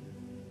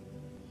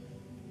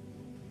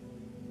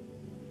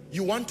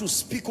 You want to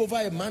speak over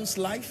a man's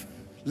life?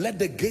 Let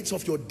the gates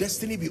of your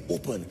destiny be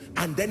open,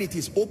 and then it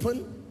is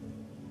open.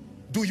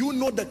 Do you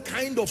know the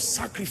kind of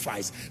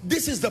sacrifice?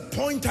 This is the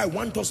point I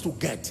want us to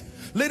get.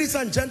 Ladies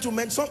and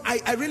gentlemen,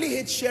 I really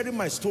hate sharing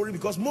my story,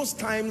 because most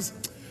times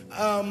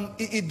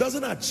it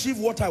doesn't achieve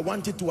what I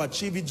want it to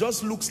achieve. It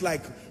just looks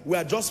like we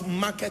are just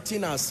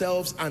marketing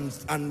ourselves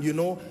and you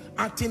know,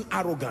 acting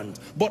arrogant.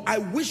 But I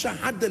wish I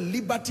had the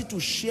liberty to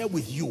share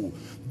with you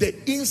the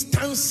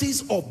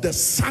instances of the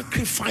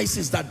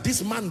sacrifices that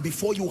this man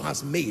before you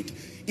has made.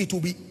 It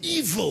will be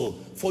evil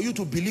for you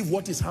to believe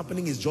what is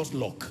happening is just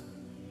luck.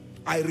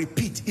 I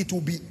repeat, it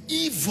will be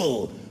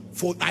evil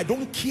for, I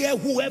don't care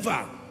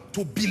whoever,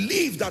 to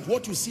believe that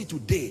what you see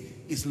today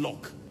is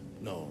luck.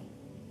 No.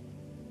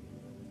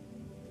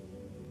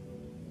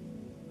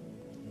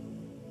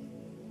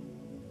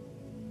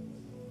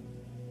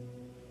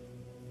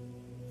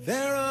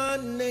 There are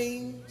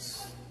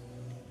names,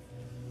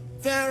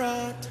 there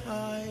are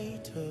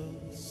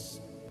titles,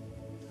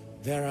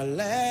 there are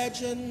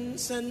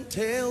legends and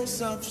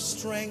tales of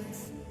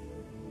strength,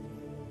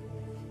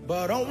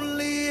 but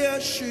only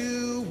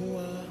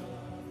Yeshua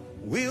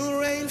will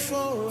reign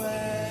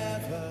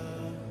forever.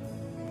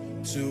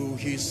 To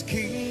his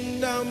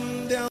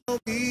kingdom there'll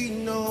be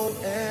no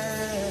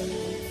end.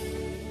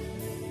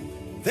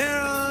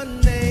 There are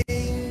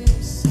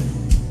names,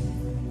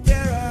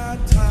 there are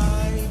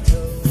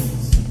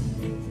titles,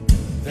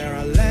 there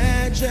are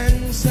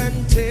legends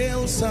and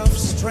tales of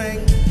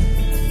strength.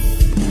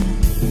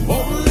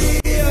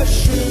 Only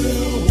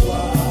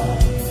Yeshua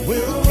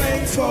will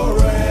reign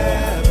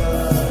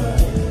forever.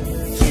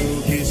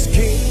 To his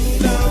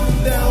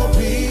kingdom there'll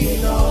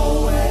be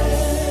no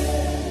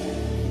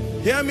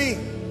end. Hear me.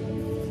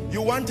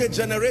 You want a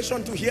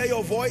generation to hear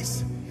your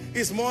voice?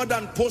 It's more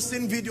than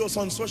posting videos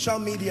on social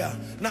media.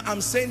 Now,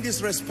 I'm saying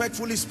this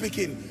respectfully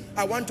speaking.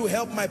 I want to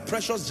help my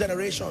precious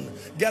generation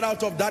get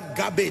out of that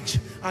garbage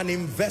and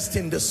invest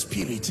in the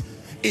spirit.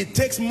 It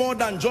takes more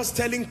than just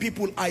telling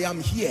people I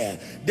am here.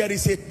 There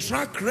is a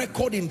track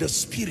record in the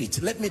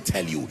spirit. Let me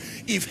tell you,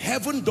 if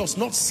heaven does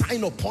not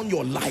sign upon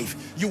your life,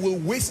 you will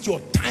waste your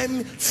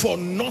time for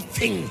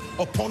nothing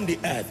upon the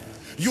earth.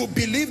 You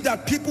believe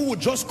that people will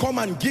just come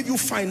and give you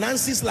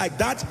finances like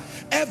that?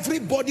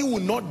 Everybody will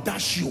not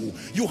dash you.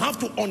 You have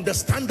to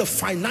understand the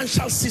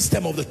financial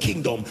system of the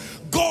kingdom.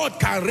 God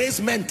can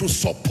raise men to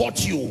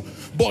support you,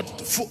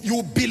 but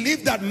you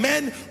believe that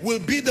men will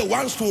be the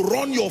ones to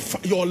run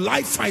your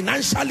life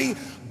financially.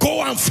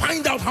 Go and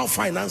find out how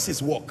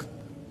finances work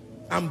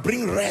and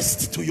bring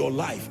rest to your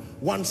life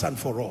once and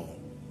for all.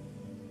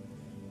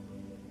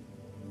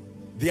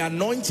 The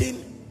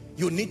anointing,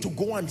 you need to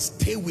go and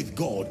stay with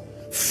God.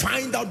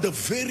 Find out the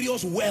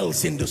various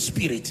wells in the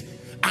spirit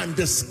and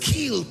the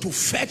skill to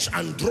fetch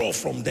and draw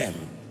from them.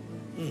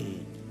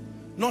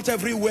 Not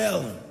every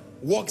well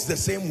works the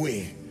same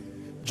way.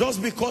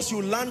 Just because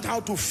you learned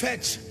how to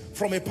fetch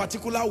from a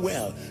particular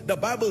well, the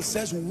Bible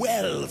says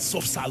wells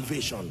of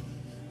salvation.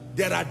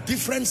 There are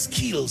different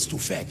skills to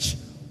fetch.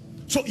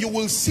 So you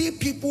will see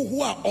people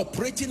who are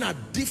operating at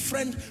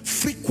different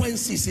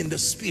frequencies in the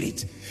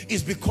spirit.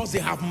 It's because they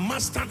have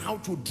mastered how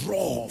to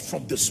draw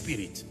from the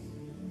spirit.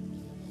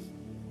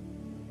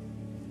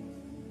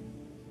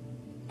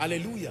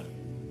 Hallelujah.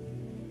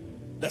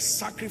 The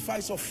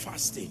sacrifice of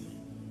fasting,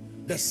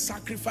 the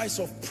sacrifice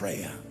of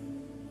prayer,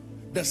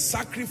 the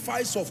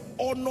sacrifice of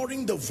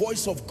honoring the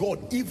voice of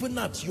God even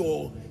at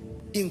your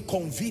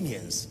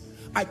inconvenience.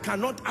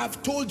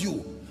 I've told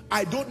you,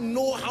 I don't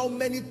know how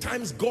many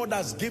times God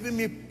has given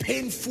me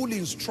painful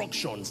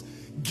instructions.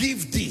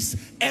 give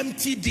this,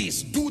 empty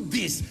this, do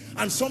this,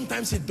 and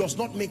sometimes it does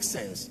not make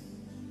sense.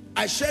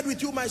 I shared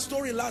with you my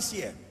story last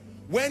year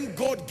when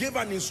God gave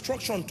an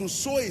instruction to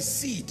sow a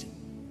seed.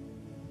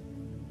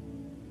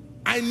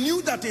 I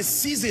knew that a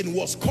season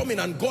was coming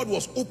and God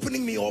was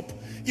opening me up.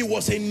 It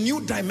was a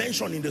new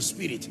dimension in the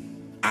spirit.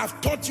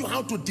 I've taught you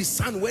how to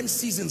discern when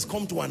seasons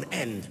come to an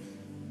end.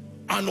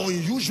 An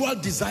unusual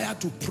desire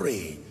to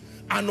pray,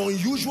 an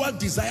unusual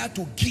desire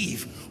to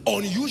give,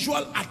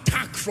 unusual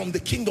attack from the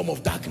kingdom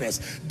of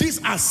darkness.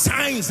 These are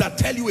signs that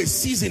tell you a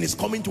season is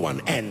coming to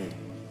an end.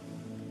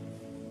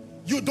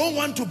 You don't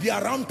want to be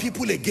around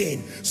people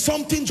again.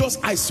 Something just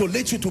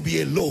isolates you to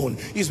be alone.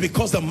 Is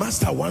because the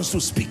master wants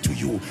to speak to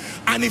you.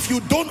 And if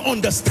you don't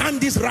understand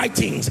these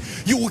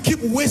writings, you will keep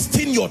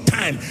wasting your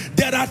time.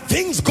 There are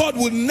things God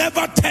will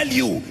never tell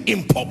you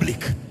in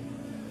public.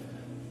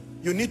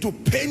 You need to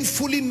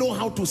painfully know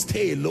how to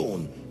stay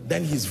alone.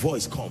 Then his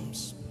voice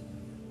comes.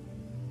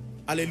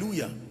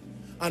 Hallelujah.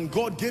 And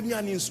God gave me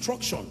an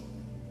instruction.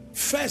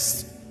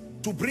 First,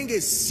 to bring a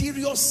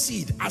serious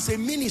seed as a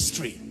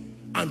ministry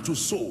and to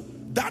sow.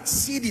 That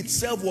seed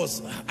itself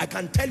was, I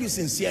can tell you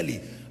sincerely,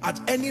 at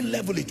any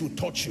level it will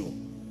touch you.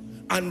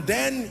 And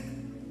then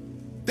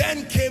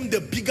came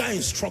the bigger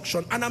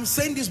instruction. And I'm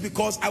saying this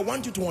because I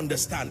want you to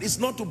understand. It's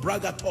not to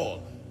brag at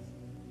all.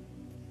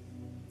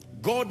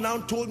 God now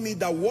told me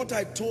that what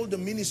I told the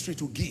ministry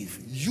to give,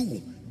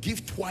 you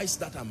give twice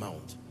that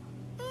amount.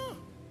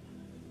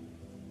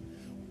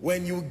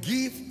 When you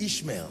give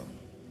Ishmael,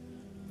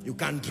 you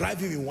can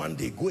drive him in one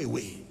day, go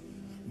away.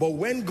 But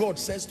when God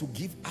says to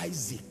give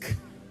Isaac,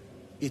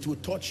 it will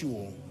touch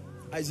you.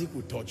 Isaac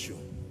will touch you.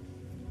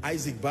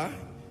 Isaac will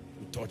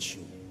touch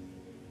you.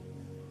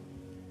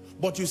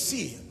 But you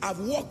see, I've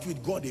walked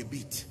with God a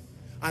bit,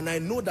 and I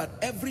know that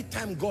every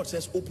time God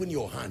says open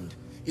your hand,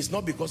 it's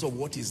not because of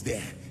what is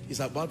there.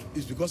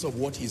 It's because of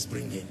what he's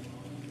bringing.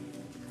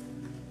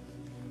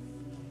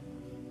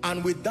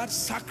 And with that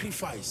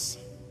sacrifice,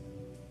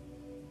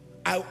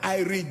 I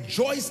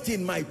rejoiced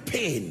in my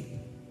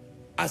pain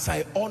as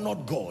I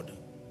honored God.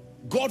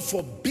 God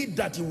forbid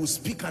that he will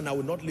speak and I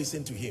will not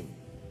listen to him.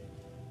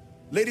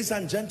 Ladies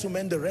and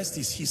gentlemen, the rest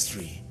is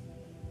history.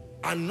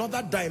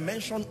 Another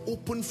dimension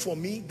opened for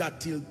me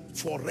that till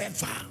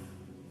forever.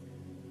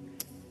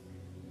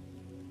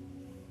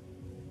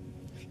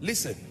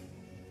 Listen,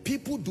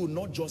 people do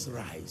not just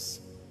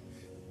rise.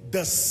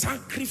 The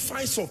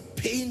sacrifice of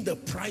paying the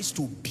price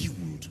to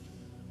build,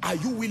 are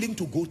you willing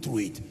to go through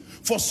it?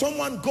 For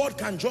someone, God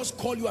can just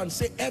call you and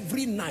say,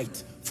 every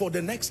night for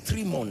the next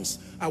 3 months,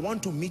 I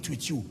want to meet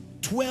with you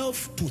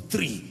 12 to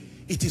 3.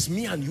 It is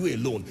me and you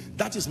alone.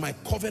 That is my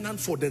covenant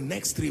for the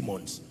next 3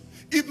 months.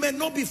 It may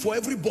not be for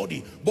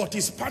everybody, but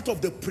it's part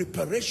of the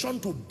preparation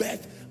to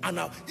birth. And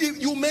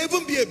you may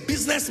even be a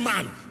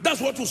businessman. That's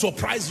what will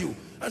surprise you.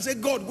 And say,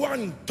 God, go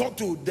and talk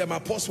to them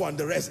apostle and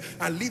the rest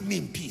and leave me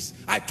in peace.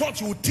 I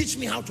thought you would teach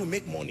me how to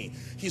make money.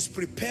 He's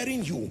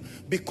preparing you,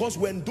 because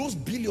when those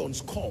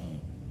billions come,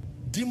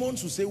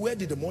 demons will say, where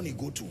did the money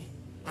go to?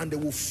 And they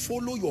will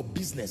follow your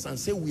business and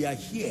say, we are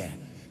here.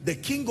 The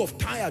king of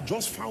Tyre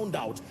just found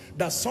out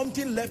that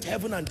something left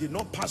heaven and did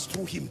not pass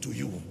through him to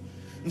you.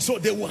 And so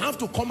they will have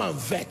to come and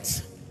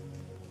vet.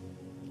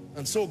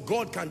 And so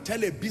God can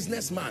tell a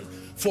businessman,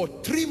 for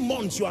 3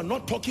 months you are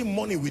not talking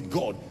money with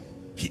God.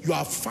 You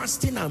are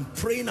fasting and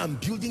praying and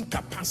building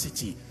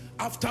capacity.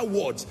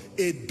 Afterwards,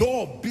 a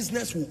door of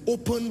business will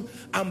open,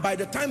 and by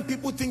the time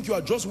people think you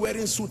are just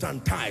wearing suit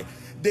and tie,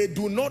 they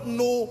do not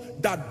know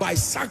that by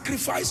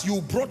sacrifice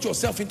you brought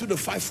yourself into the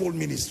fivefold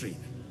ministry.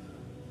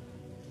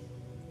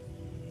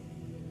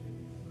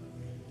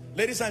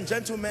 Ladies and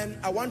gentlemen,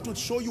 I want to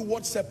show you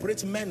what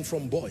separates men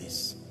from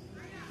boys.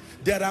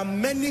 There are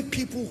many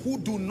people who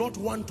do not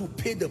want to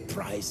pay the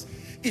price.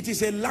 It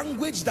is a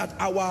language that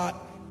our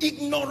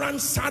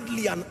ignorant,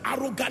 sadly, and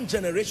arrogant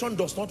generation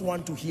does not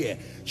want to hear.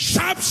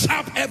 Sharp,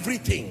 sharp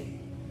everything.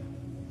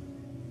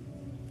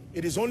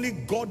 It is only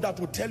God that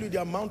will tell you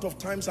the amount of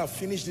times I've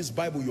finished this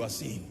Bible you are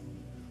seeing.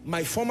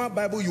 My former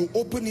Bible, you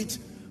open it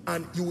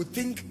and you would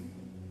think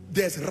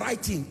there's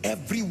writing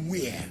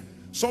everywhere.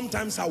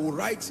 Sometimes I will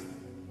write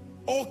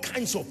all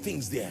kinds of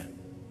things there,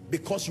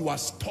 because you are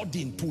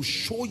studying to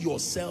show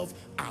yourself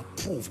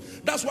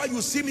approved. That's why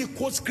you see me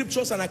quote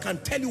scriptures and I can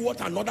tell you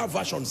what another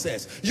version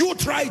says. You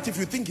try it if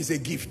you think it's a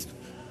gift.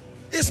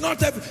 It's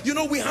not, you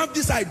know, we have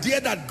this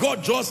idea that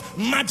God just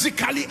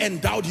magically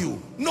endowed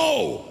you.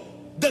 No,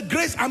 the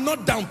grace, I'm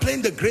not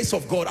downplaying the grace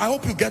of God. I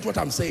hope you get what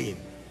I'm saying.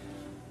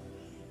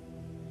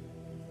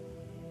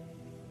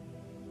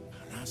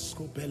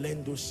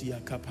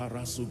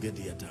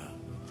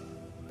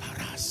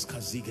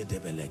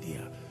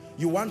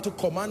 You want to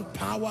command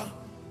power,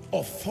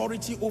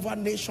 authority over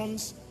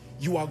nations,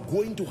 you are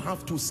going to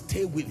have to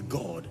stay with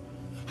God.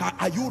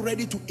 Are you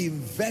ready to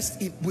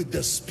invest with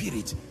the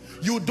Spirit?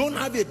 You don't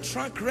have a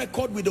track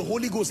record with the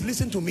Holy Ghost.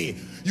 Listen to me.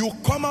 You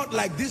come out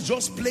like this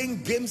just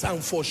playing games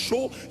and for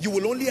show, you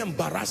will only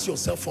embarrass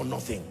yourself for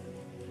nothing.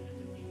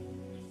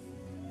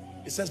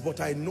 It says,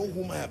 but I know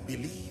whom I have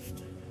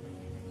believed.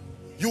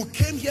 You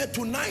came here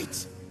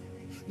tonight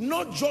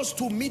not just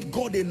to meet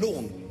God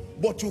alone,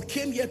 but you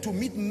came here to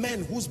meet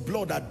men whose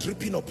blood are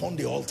dripping upon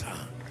the altar.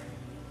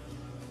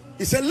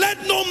 He said,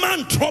 let no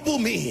man trouble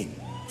me,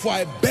 for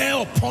I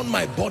bear upon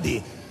my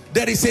body.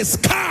 There is a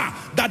scar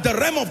that the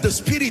realm of the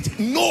spirit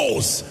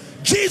knows.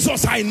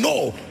 Jesus I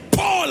know,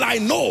 Paul I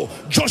know,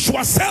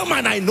 Joshua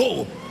Selman I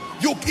know.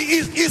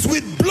 Is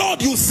with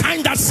blood you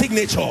sign that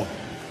signature.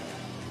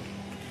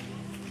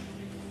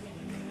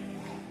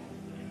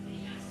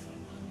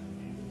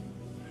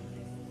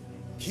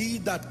 He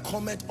that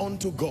cometh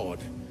unto God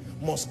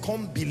must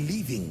come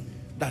believing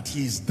that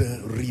he is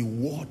the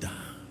rewarder.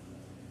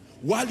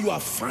 While you are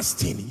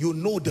fasting, you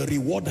know the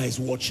rewarder is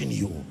watching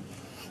you.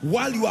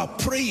 While you are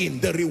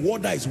praying, the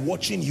rewarder is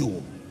watching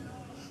you.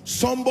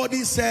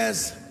 Somebody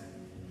says,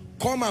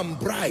 come and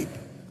bribe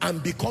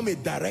and become a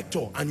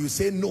director, and you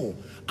say no,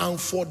 and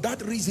for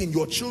that reason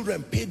your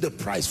children paid the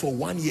price for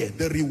 1 year,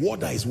 the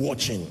rewarder is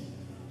watching.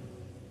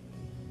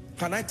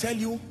 Can I tell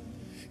you,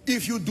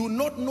 if you do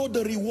not know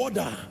the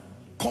rewarder,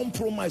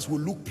 compromise will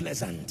look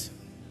pleasant.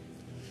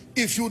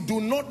 If you do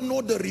not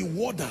know the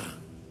rewarder,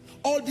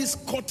 all these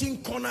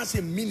cutting corners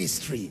in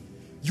ministry,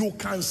 you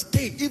can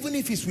stay, even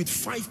if it's with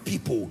 5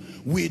 people,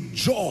 with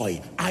joy.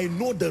 I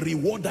know the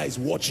rewarder is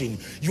watching.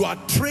 You are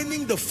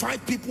training the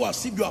 5 people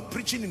as if you are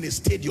preaching in a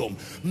stadium,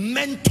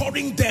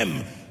 mentoring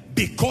them,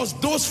 because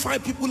those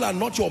 5 people are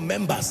not your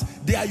members.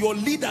 They are your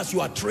leaders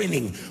you are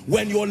training.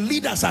 When your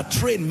leaders are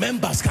trained,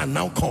 members can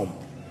now come.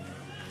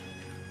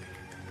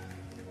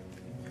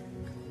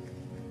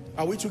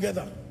 Are we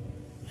together?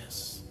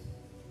 Yes.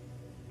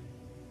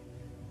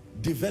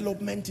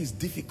 Development is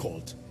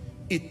difficult.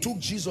 It took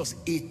Jesus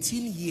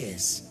 18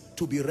 years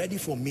to be ready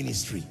for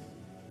ministry.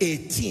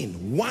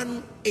 18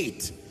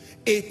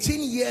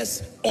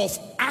 years of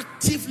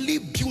actively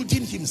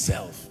building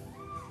himself.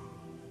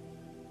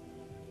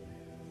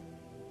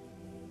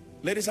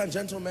 Ladies and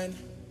gentlemen,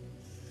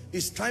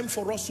 it's time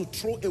for us to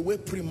throw away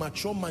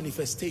premature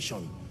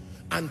manifestation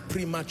and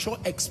premature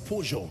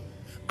exposure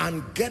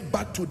and get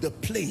back to the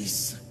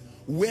place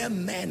where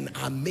men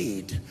are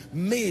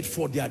made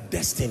for their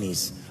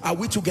destinies. Are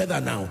we together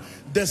now?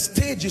 The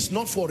stage is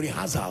not for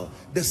rehearsal.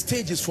 The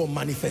stage is for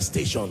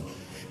manifestation.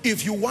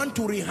 If you want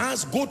to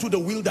rehearse, go to the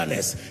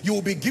wilderness. You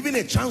will be given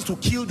a chance to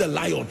kill the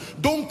lion.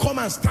 Don't come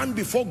and stand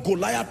before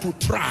Goliath to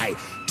try.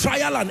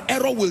 Trial and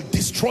error will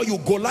destroy you.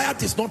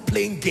 Goliath is not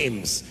playing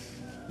games.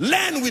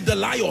 Learn with the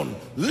lion,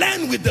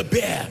 learn with the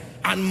bear,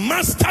 and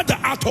master the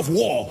art of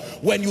war.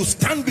 When you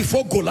stand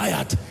before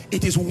Goliath,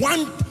 it is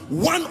one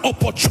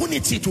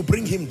opportunity to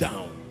bring him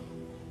down.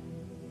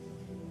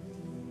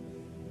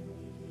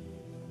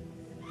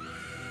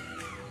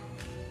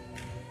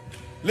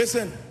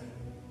 Listen,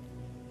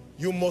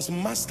 you must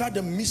master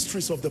the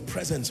mysteries of the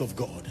presence of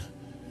God.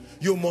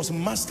 You must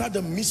master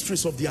the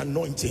mysteries of the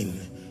anointing.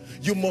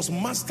 You must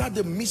master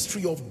the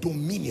mystery of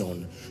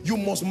dominion. You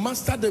must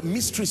master the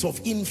mysteries of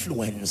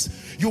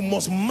influence. You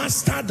must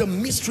master the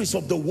mysteries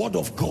of the word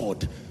of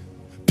God.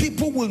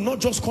 People will not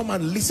just come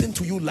and listen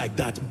to you like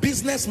that.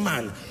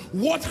 Businessman,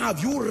 what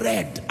have you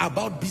read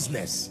about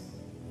business?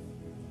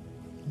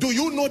 Do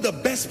you know the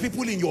best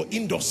people in your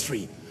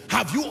industry?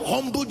 Have you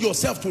humbled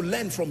yourself to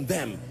learn from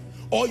them?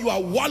 Or you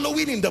are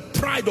wallowing in the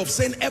pride of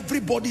saying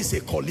everybody is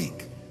a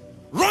colleague?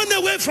 Run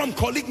away from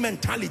colleague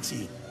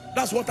mentality.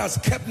 That's what has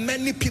kept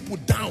many people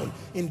down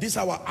in this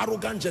our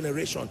arrogant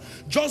generation.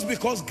 Just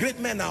because great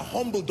men are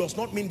humble does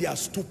not mean they are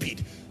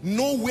stupid.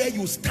 Know where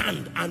you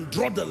stand and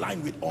draw the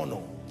line with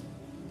honor.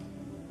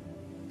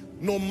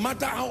 No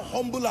matter how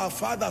humble our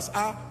fathers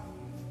are,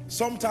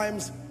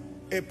 sometimes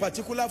a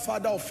particular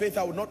father of faith,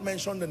 I will not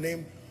mention the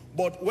name,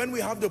 but when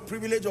we have the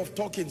privilege of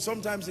talking,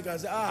 sometimes he can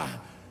say,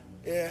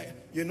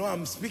 you know,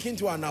 I'm speaking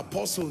to an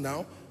apostle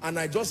now, and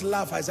I just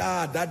laugh. I say,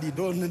 daddy,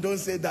 don't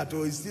say that,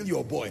 or he's still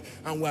your boy.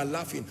 And we're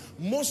laughing.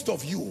 Most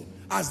of you,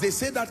 as they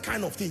say that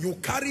kind of thing, you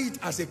carry it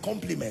as a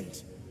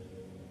compliment.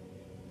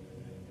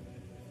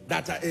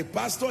 That a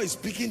pastor is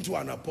speaking to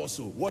an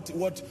apostle.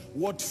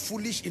 What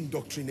foolish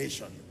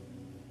indoctrination.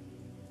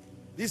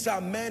 These are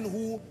men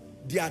who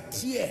their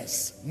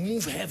tears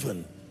move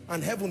heaven,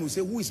 and heaven will say,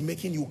 who is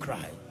making you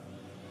cry?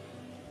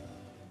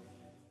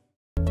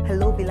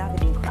 Hello,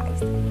 beloved in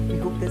Christ. We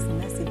hope this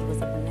message was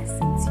a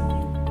blessing to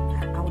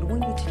you. I would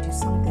want you to do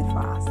something for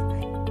us.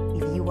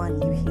 If you are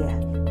new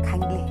here,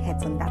 kindly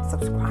hit on that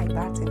subscribe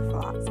button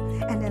for us,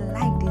 and then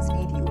like this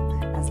video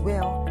as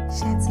well.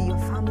 Share to your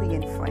family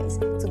and friends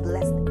to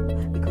bless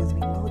them, because we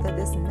know that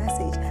this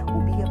message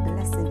will be a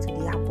blessing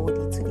to their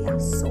body, to their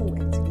soul,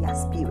 and to their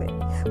spirit.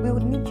 We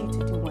would need you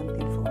to do one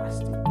thing for us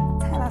too.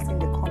 Tell us in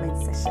the comment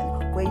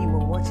section where you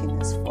were watching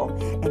us from,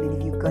 and then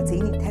if you've got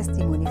any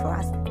testimony for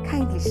us,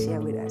 kindly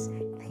share with us.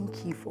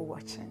 Thank you for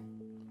watching.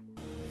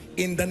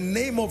 In the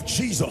name of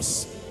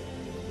Jesus,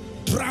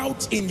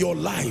 drought in your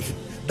life,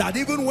 that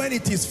even when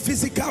it is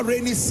physical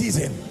rainy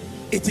season,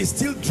 it is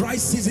still dry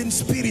season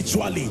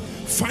spiritually,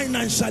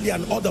 financially,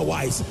 and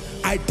otherwise,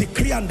 I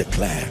decree and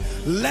declare,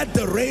 let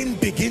the rain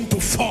begin to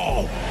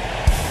fall.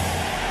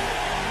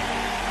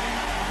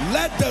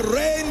 Let the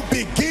rain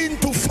begin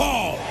to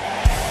fall.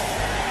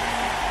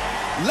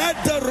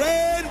 Let the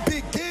rain